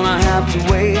gonna have to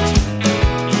wait.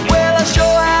 Well, I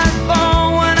sure had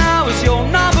fun when I was your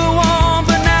number 1,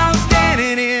 but now I'm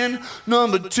standing in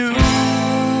number 2.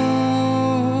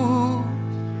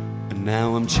 And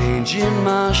now I'm changing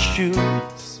my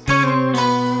shoes.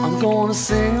 I'm gonna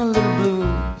sing a little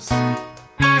blues.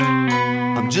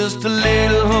 I'm just a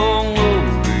little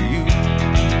hungover you.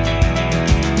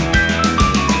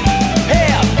 Hey,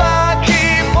 if I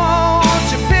keep, won't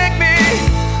you pick me?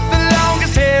 The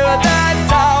longest hair of that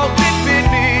dog fit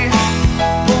me.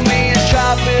 Pull me a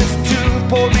sharpest tooth,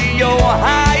 pour me your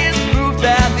highest proof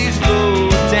that these low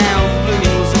down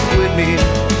blues will quit me.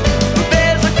 But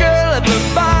there's a girl at the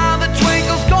bar, the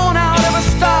twinkle's gone out of a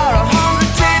star,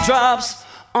 100 teardrops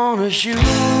on her shoe.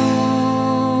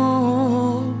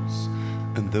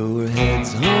 Though her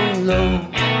head's hung low,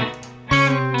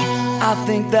 I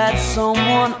think that's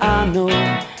someone I know.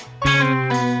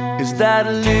 Is that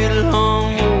a little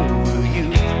hungover you?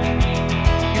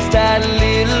 Is that a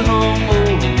little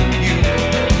hungover you?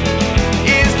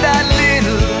 Is that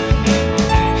little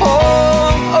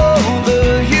hungover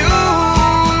you?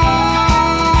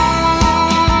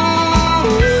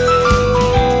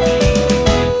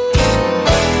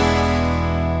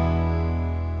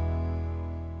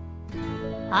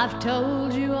 I've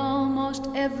told you almost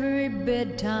every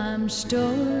bedtime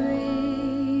story,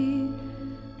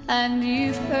 and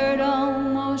you've heard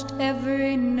almost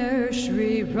every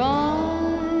nursery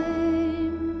rhyme.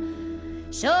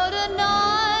 So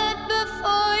tonight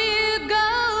before you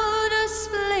go to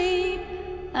sleep,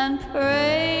 and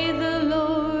pray the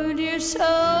Lord your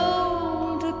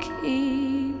soul to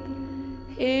keep,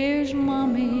 here's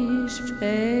Mommy's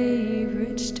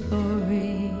favorite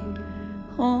story.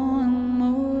 One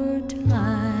more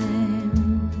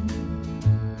time.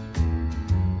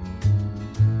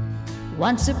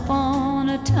 Once upon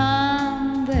a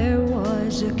time there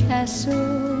was a castle,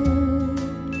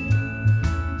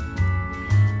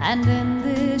 and in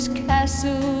this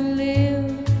castle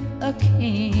lived a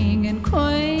king and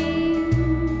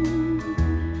queen.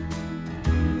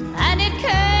 And it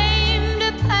came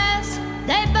to pass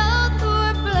they both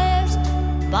were blessed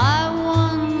by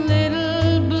one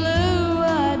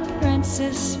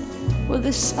with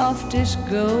the softest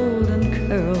golden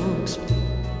curls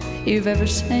you've ever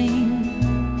seen.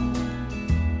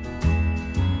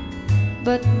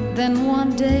 But then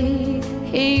one day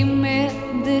he met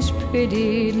this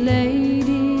pretty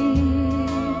lady,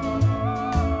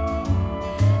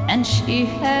 and she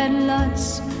had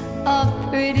lots of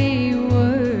pretty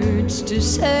words to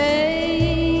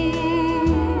say.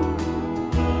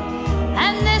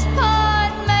 And this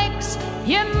part made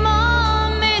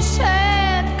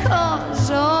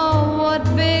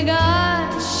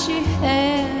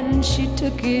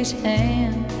took his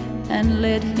hand and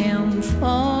led him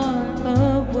far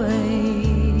away.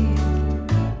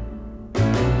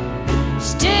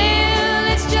 Still,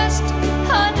 it's just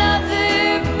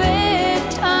another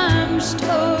bedtime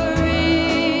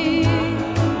story,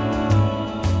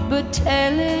 but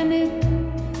telling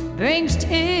it brings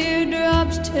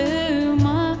teardrops to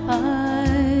my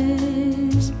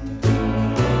eyes.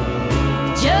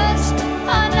 Just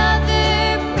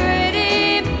another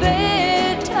pretty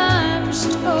bedtime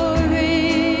story.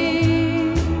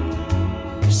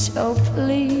 So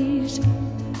please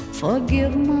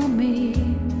forgive Mommy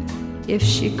if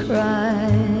she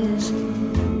cries.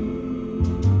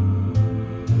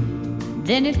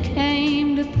 Then it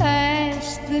came to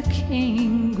pass the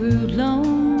king grew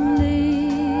lonely,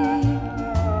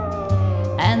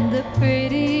 and the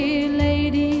pretty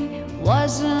lady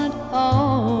wasn't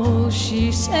all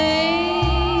she sang.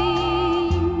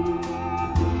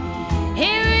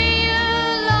 He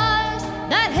realized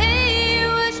that he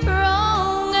was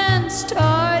wrong and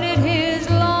started his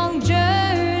long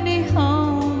journey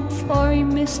home, for he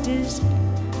missed his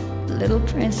little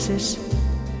princess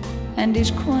and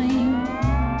his queen.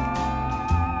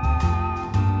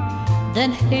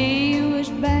 Then he was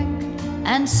back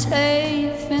and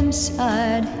safe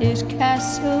inside his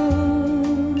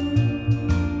castle,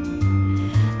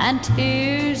 and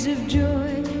tears of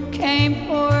joy came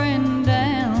pouring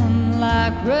down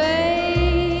like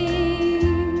rain.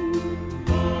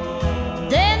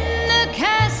 Then the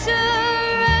castle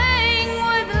rang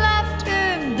with laughter.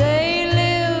 They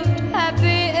lived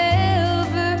happy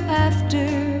ever after,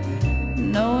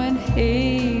 knowing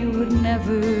he would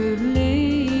never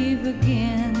leave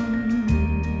again.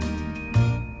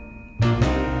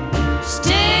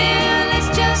 Still, it's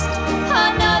just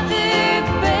another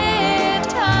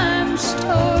bedtime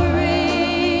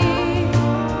story,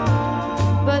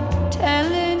 but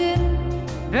telling it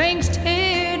brings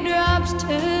teardrops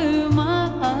to my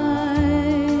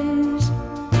eyes.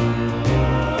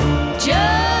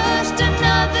 Just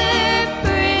another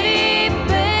pretty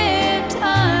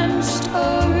bedtime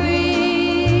story.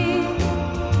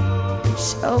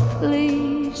 So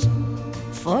please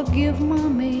forgive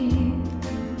Mommy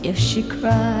if she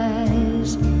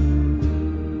cries.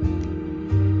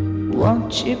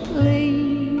 Won't you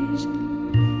please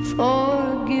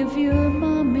forgive your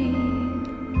Mommy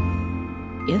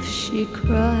if she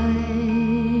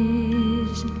cries?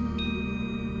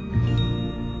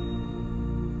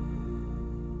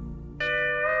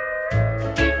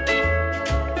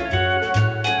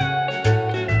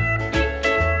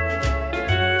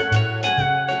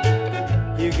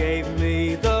 You gave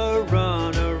me the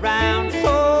run around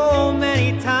so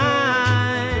many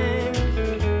times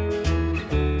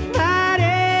that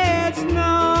it's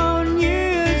no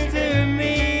news to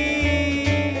me.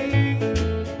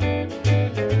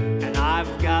 And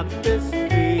I've got this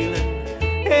feeling,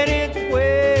 and it's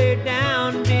way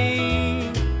down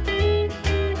deep,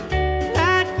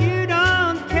 that you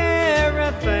don't care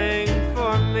a thing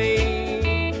for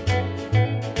me.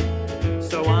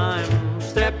 So I'm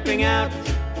stepping out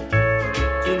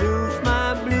to lose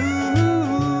my blues,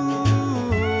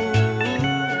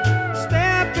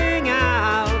 stepping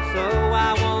out so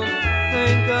I won't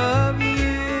think of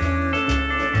you.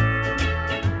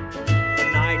 The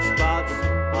night spots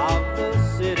of the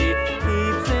city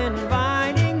keeps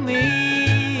inviting me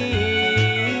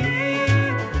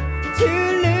to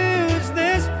lose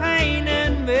this pain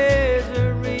and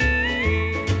misery.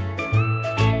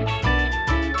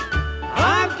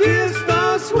 I've kissed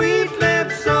those sweet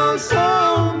lips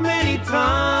so many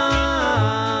times.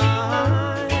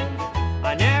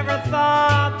 I never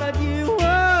thought that you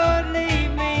would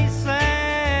leave me sad,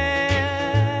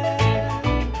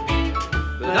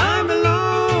 but I'm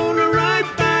alone right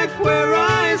back where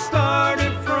I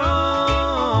started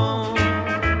from.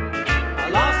 I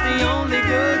lost the only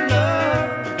good love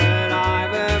that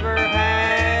I've ever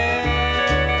had,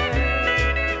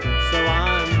 so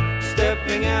I'm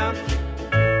stepping out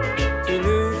to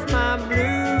lose my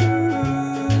blues,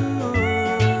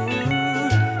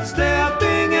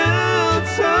 stepping out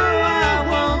so I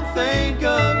won't think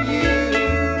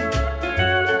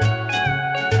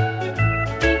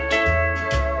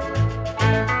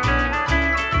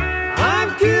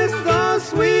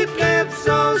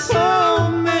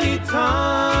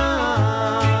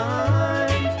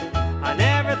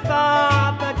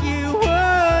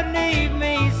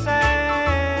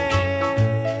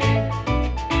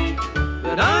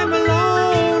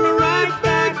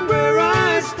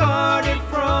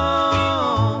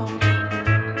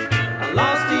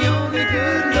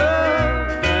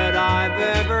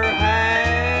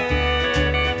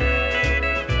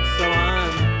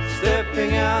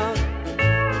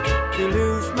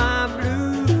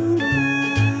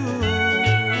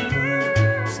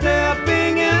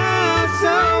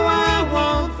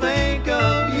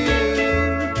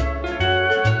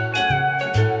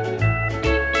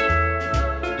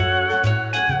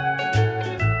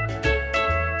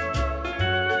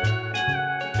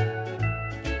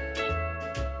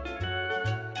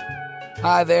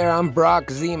Hi there, I'm Brock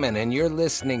Zeman, and you're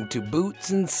listening to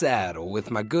Boots and Saddle with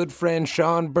my good friend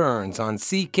Sean Burns on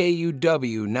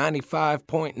CKUW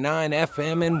 95.9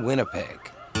 FM in Winnipeg.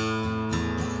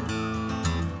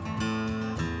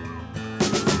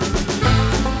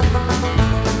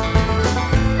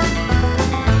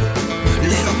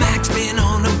 Little Mac's been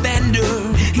on a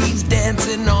bender. He's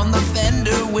dancing on the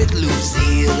fender with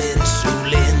Lucille and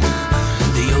Sulin,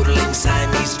 the yodeling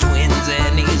Siamese twins,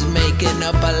 and he's making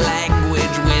up a language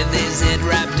with his head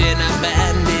wrapped in a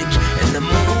bandage, and the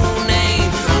moon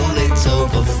ain't full, it's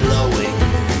overflowing.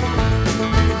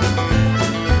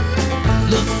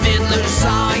 The fiddler's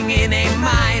sawing in A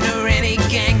minor, and he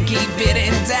can't keep it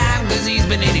in time, cause he's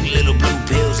been eating little blue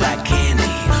pills like candy,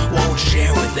 won't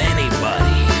share with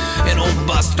anybody. And old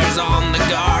Buster's on the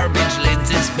garbage lids,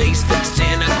 his face fixed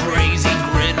in a crazy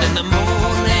grin, and the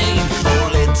moon ain't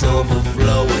full, it's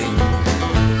overflowing.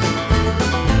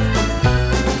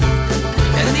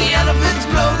 And the elephants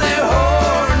blow their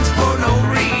horns for no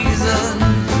reason.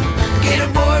 Gator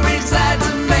boy resides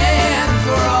a man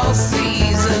for all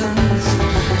seasons.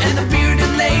 And the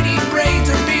bearded lady braids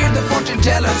her beard, the fortune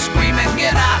teller screaming,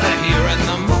 get out of here. And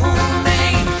the moon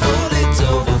ain't full, it's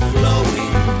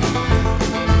overflowing.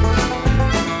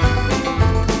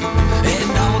 And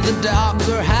all the dogs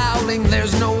are howling,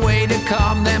 there's no way to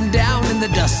calm them down, and the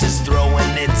dust is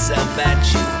throwing itself at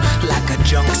you like a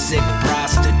junk sick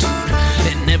prostitute.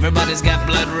 And everybody's got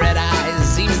blood red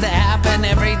eyes, seems to happen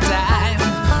every time.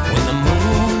 When the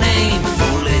moon ain't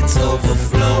full, it's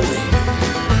overflowing.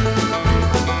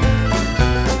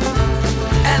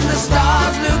 And the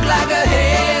stars look like a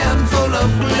handful of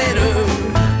glitter.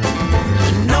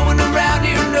 No one around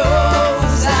here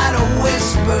knows how to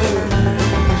whisper.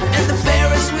 And the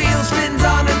Ferris wheel spins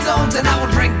on its own, and I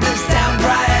will drink this town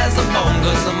dry as a bone,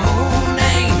 cause the moon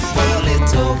ain't full,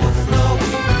 it's overflowing.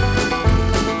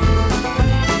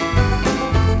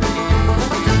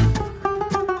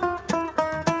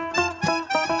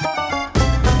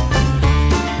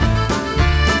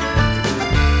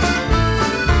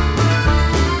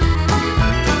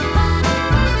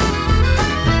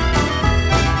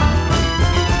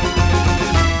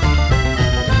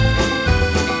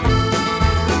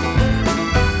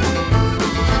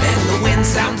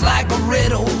 Sounds like a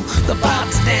riddle. The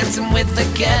pot's dancing with the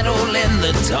kettle, and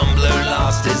the tumbler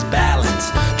lost his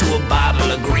balance to a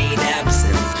bottle of green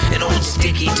absinthe. And old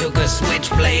Sticky took a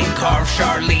switchblade, carved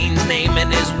Charlene's name in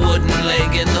his wooden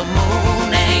leg, and the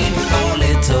moon ain't full,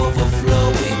 it's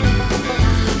overflowing.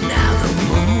 Now the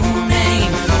moon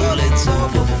ain't full, it's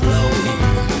overflowing.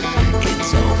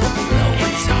 It's overflowing.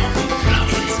 It's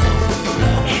overflowing. It's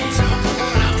overflowing. It's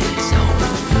overflowing. It's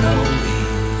overflowing.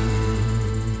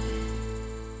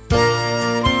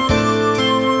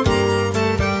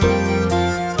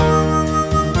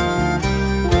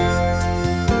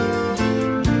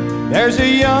 There's a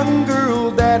young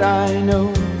girl that I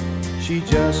know, she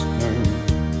just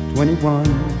turned 21.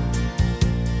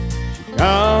 She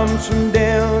comes from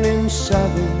down in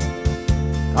southern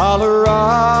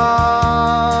Colorado.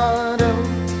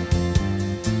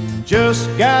 Just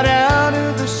got out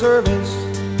of the service,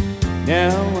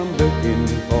 now I'm looking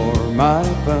for my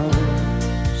fun.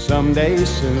 Someday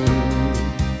soon,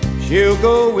 she'll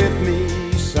go with me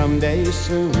someday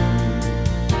soon.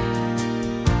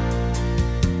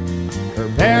 Her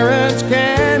parents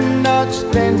cannot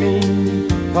stand me,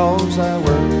 'cause I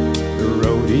work the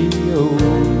rodeo.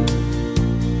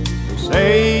 They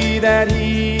say that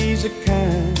he's a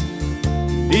kind,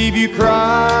 leave you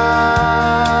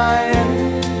crying.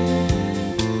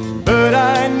 But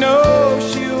I know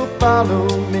she'll follow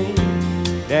me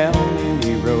down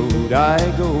any road I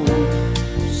go.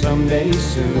 Someday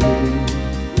soon,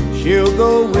 she'll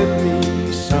go with me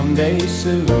someday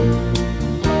soon.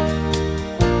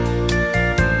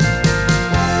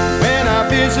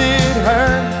 Visit her,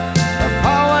 her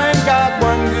pa ain't got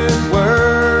one good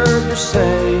word to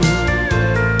say.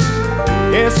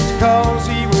 It's 'cause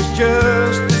he was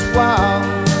just as wild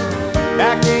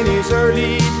back in his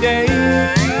early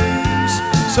days.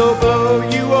 So blow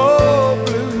you old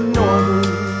blue Norman,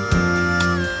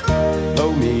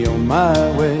 blow me on my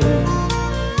way.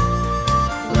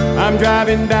 I'm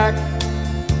driving back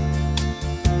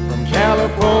from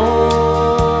California.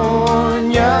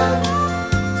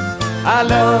 I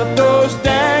love those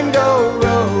dang old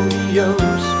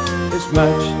rodeos as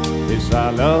much as I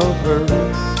love her.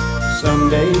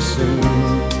 Someday soon,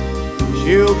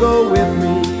 she'll go with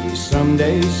me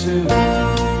someday soon.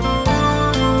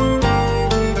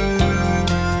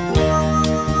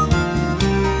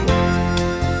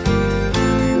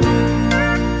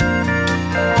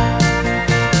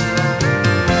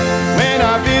 When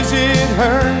I visit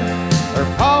her, Her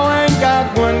pa ain't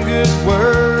got one good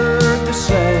word to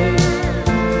say.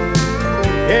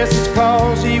 Guess it's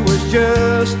 'cause he was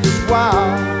just as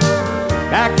wild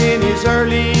back in his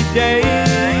early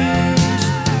days.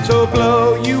 So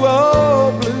blow you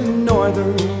old blue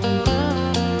northern,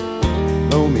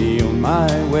 blow me on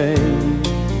my way.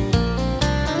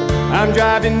 I'm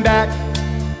driving back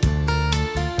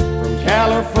from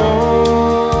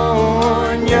California.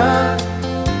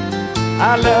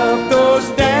 I love those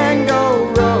Dango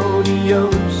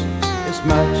rodeos as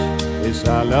much as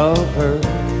I love her.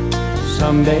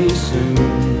 Someday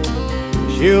soon,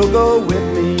 she'll go with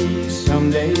me.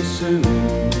 Someday soon,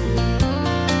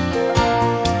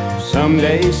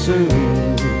 someday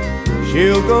soon,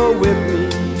 she'll go with me.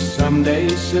 Someday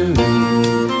soon.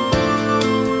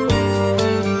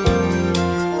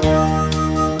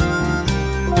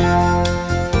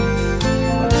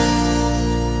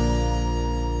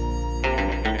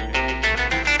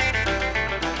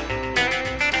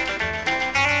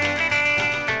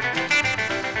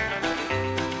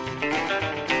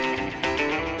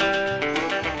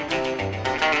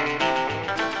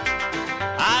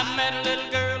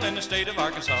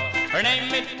 Her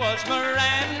name it was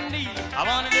Mirandy. I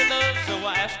wanted her love, so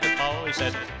I asked her pa. He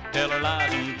said, tell her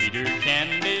lies and feed her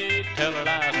candy. Tell her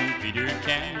lies and feed her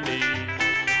candy.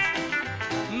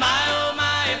 My oh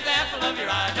my, if the apple of your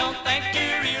eye don't think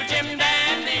you're real Jim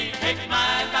Dandy, take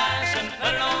my advice and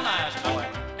put it on ice, boy.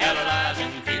 Tell her lies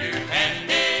and feed her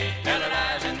candy. Tell her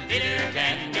lies and feed her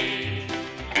candy.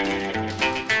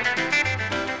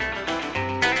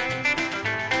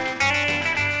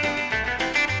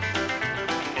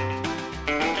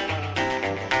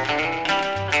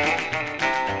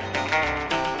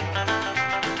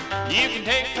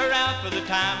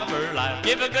 Time of her life,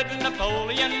 give a good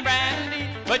Napoleon brandy,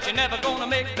 but you're never gonna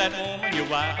make that woman your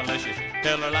wife unless you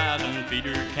tell her lies and feed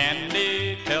her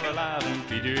candy. Tell her lies and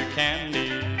feed her candy.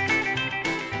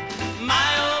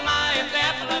 My oh my, if the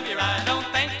apple of your eye don't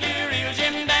think you're real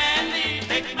Jim Dandy,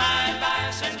 take my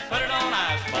advice and put it on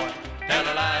ice, boy. Tell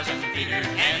her lies and feed her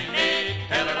candy.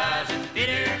 Tell her lies and feed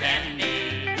her candy.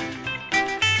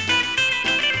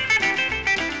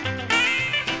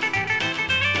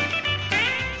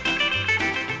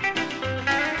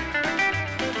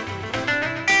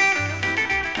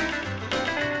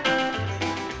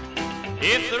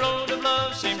 If the road of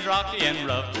love seems rocky and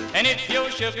rough, and if your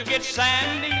sugar gets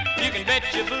sandy, you can bet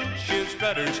your boots she'll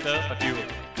strut her stuff. If you'll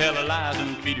tell her lies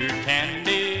and feed her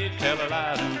candy, tell her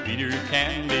lies and feed her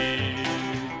candy.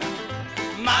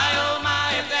 My oh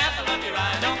my, if the apple of your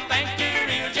eye don't think you're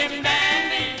real Jim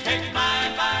Dandy, take my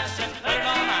advice and put it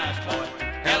on ice, boy.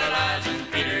 Tell her lies and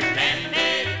feed her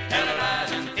candy, tell her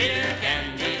lies and feed her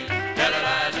candy, tell her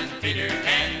lies and feed her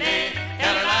candy,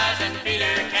 tell her lies and feed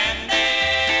her candy.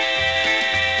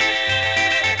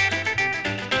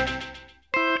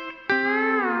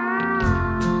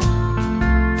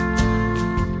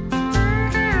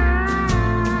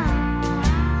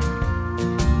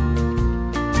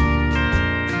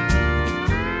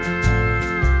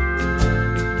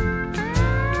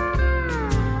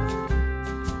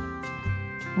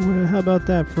 Well, how about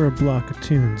that for a block of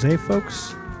tunes, eh,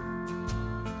 folks?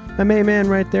 My main man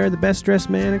right there, the best dressed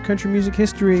man in country music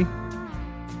history.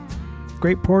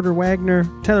 Great Porter Wagner,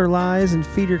 Tell Her Lies and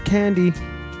Feed Her Candy.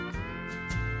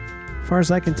 As far as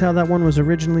I can tell, that one was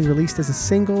originally released as a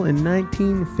single in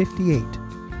 1958.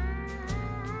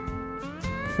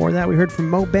 Before that, we heard from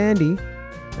Mo Bandy,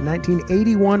 a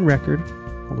 1981 record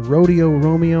called Rodeo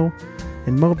Romeo,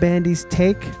 and Mo Bandy's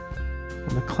take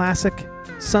on the classic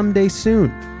Someday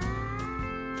Soon.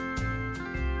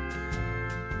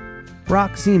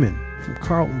 Brock Zeman from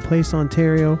Carlton Place,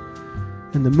 Ontario,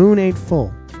 and The Moon Ain't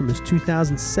Full from his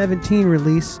 2017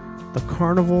 release, The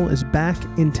Carnival is Back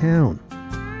in Town.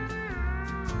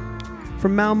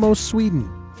 From Malmo, Sweden,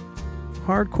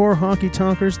 hardcore honky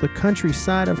tonkers, The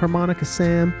Countryside of Harmonica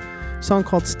Sam, a song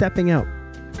called Stepping Out.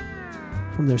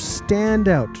 From their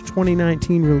standout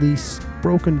 2019 release,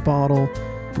 Broken Bottle,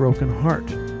 Broken Heart.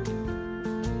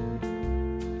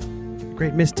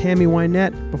 Great Miss Tammy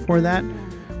Wynette before that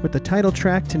with the title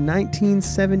track to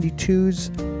 1972's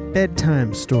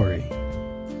Bedtime Story.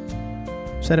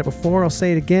 Said it before, I'll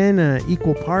say it again,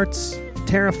 equal parts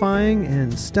terrifying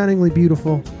and stunningly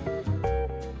beautiful.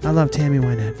 I love Tammy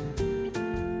Wynette.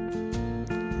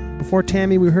 Before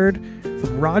Tammy, we heard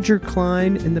from Roger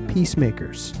Clyne and the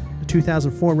Peacemakers, the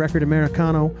 2004 record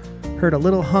Americano. Heard A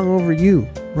Little Hung Over You.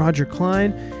 Roger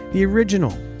Clyne, the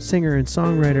original singer and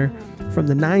songwriter from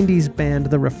the 90s band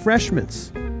The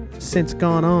Refreshments, since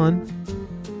gone on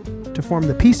to form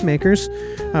the Peacemakers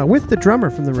with the drummer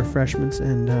from The Refreshments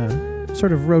and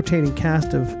sort of rotating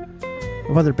cast of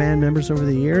of other band members over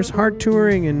the years, hard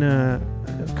touring, and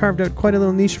carved out quite a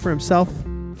little niche for himself,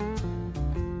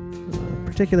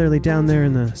 particularly down there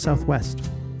in the Southwest.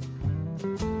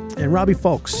 And Robbie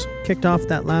Fulks kicked off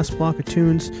that last block of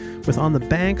tunes with On the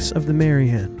Banks of the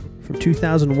Marianne from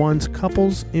 2001's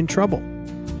Couples in Trouble.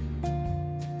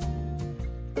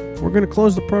 We're going to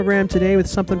close the program today with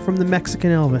something from the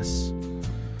Mexican Elvis.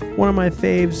 One of my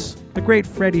faves, the great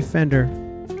Freddie Fender,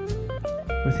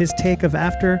 with his take of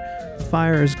After the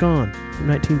Fire Is Gone from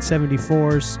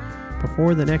 1974's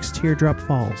Before the Next Teardrop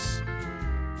Falls.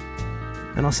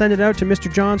 And I'll send it out to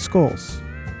Mr. John Scholes.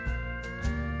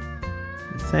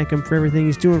 And thank him for everything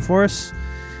he's doing for us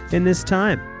in this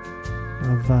time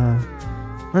of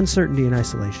uncertainty and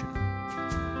isolation.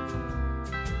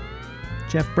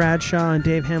 Jeff Bradshaw and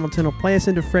Dave Hamilton will play us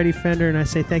into Freddie Fender, and I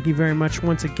say thank you very much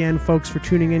once again, folks, for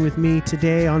tuning in with me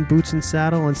today on Boots and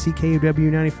Saddle on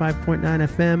CKUW 95.9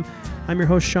 FM. I'm your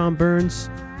host, Sean Burns.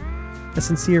 A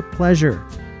sincere pleasure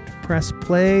to press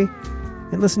play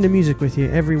and listen to music with you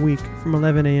every week from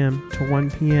 11 a.m. to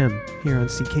 1 p.m. here on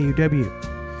CKUW.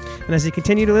 And as you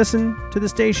continue to listen to the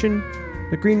station,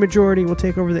 the Green Majority will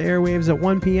take over the airwaves at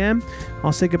 1 p.m.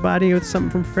 I'll say goodbye to you with something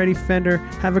from Freddie Fender.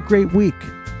 Have a great week.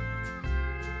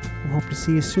 I hope to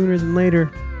see you sooner than later.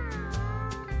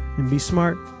 And be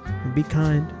smart, and be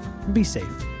kind, and be safe.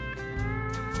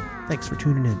 Thanks for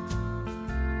tuning in.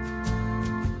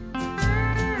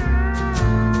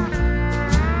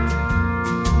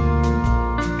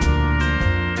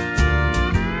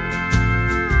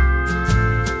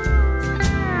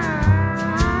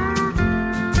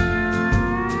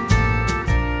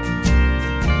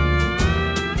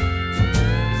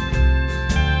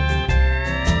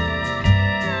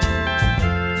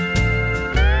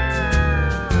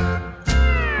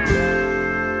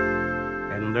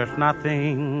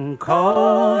 Nothing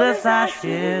cold as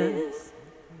ashes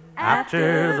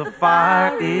after the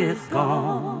fire is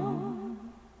gone.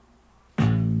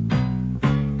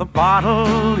 The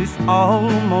bottle is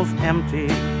almost empty.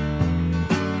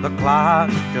 The clock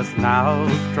just now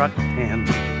struck 10.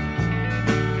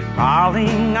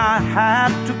 Darling, I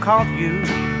had to call you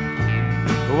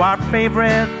to our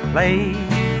favorite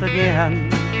place again.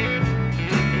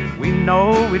 We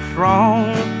know it's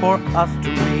wrong for us to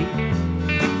meet,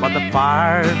 but the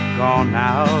fire's gone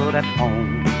out at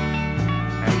home,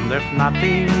 and there's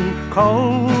nothing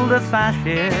cold as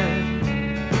ashes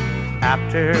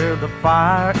after the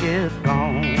fire is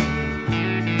gone.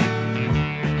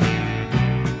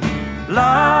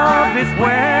 Love is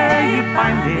where you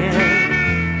find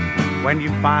it when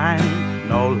you find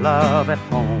no love at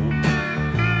home,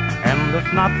 and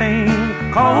there's nothing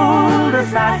cold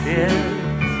as ashes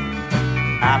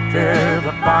after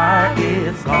the fire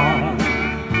is gone.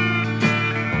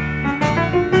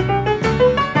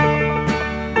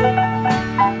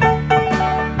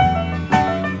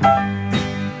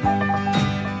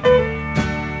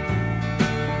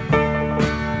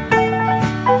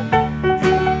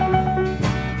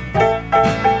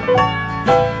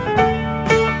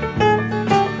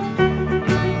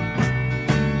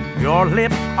 Your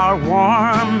lips are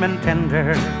warm and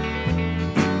tender.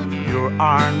 Your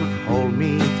arms hold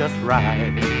me just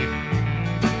right.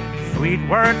 Sweet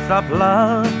words of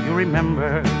love you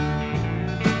remember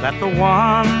that the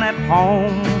one at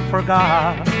home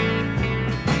forgot.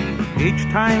 Each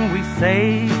time we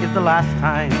say is the last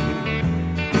time,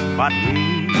 but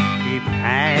we keep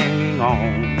hanging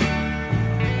on.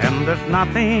 And there's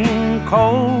nothing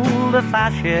cold as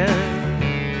ashes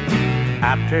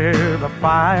after the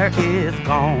fire is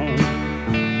gone.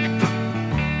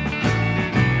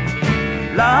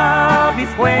 Love is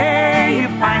where you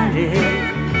find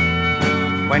it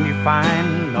when you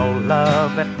find no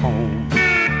love at home,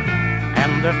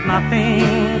 and there's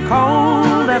nothing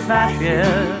cold as ashes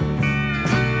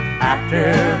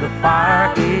after the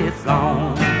fire is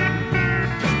gone.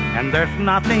 And there's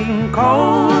nothing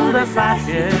cold as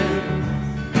ashes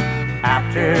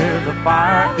after the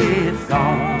fire is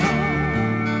gone.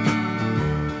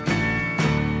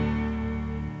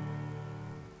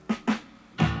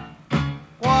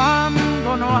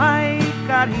 Cuando no hay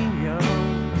cariño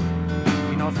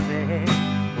y no se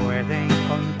puede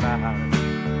encontrar,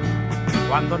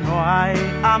 cuando no hay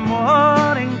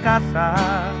amor en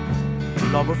casa,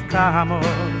 lo buscamos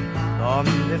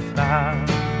donde está.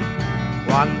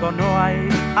 Cuando no hay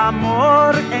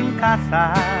amor en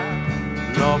casa,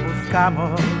 lo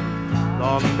buscamos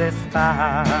donde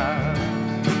está.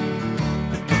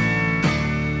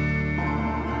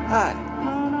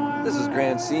 Hi, this is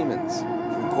Grant Siemens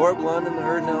from Corblund and the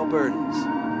Herdin'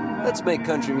 Albertans. Let's make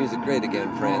country music great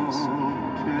again, friends.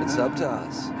 It's up to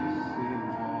us.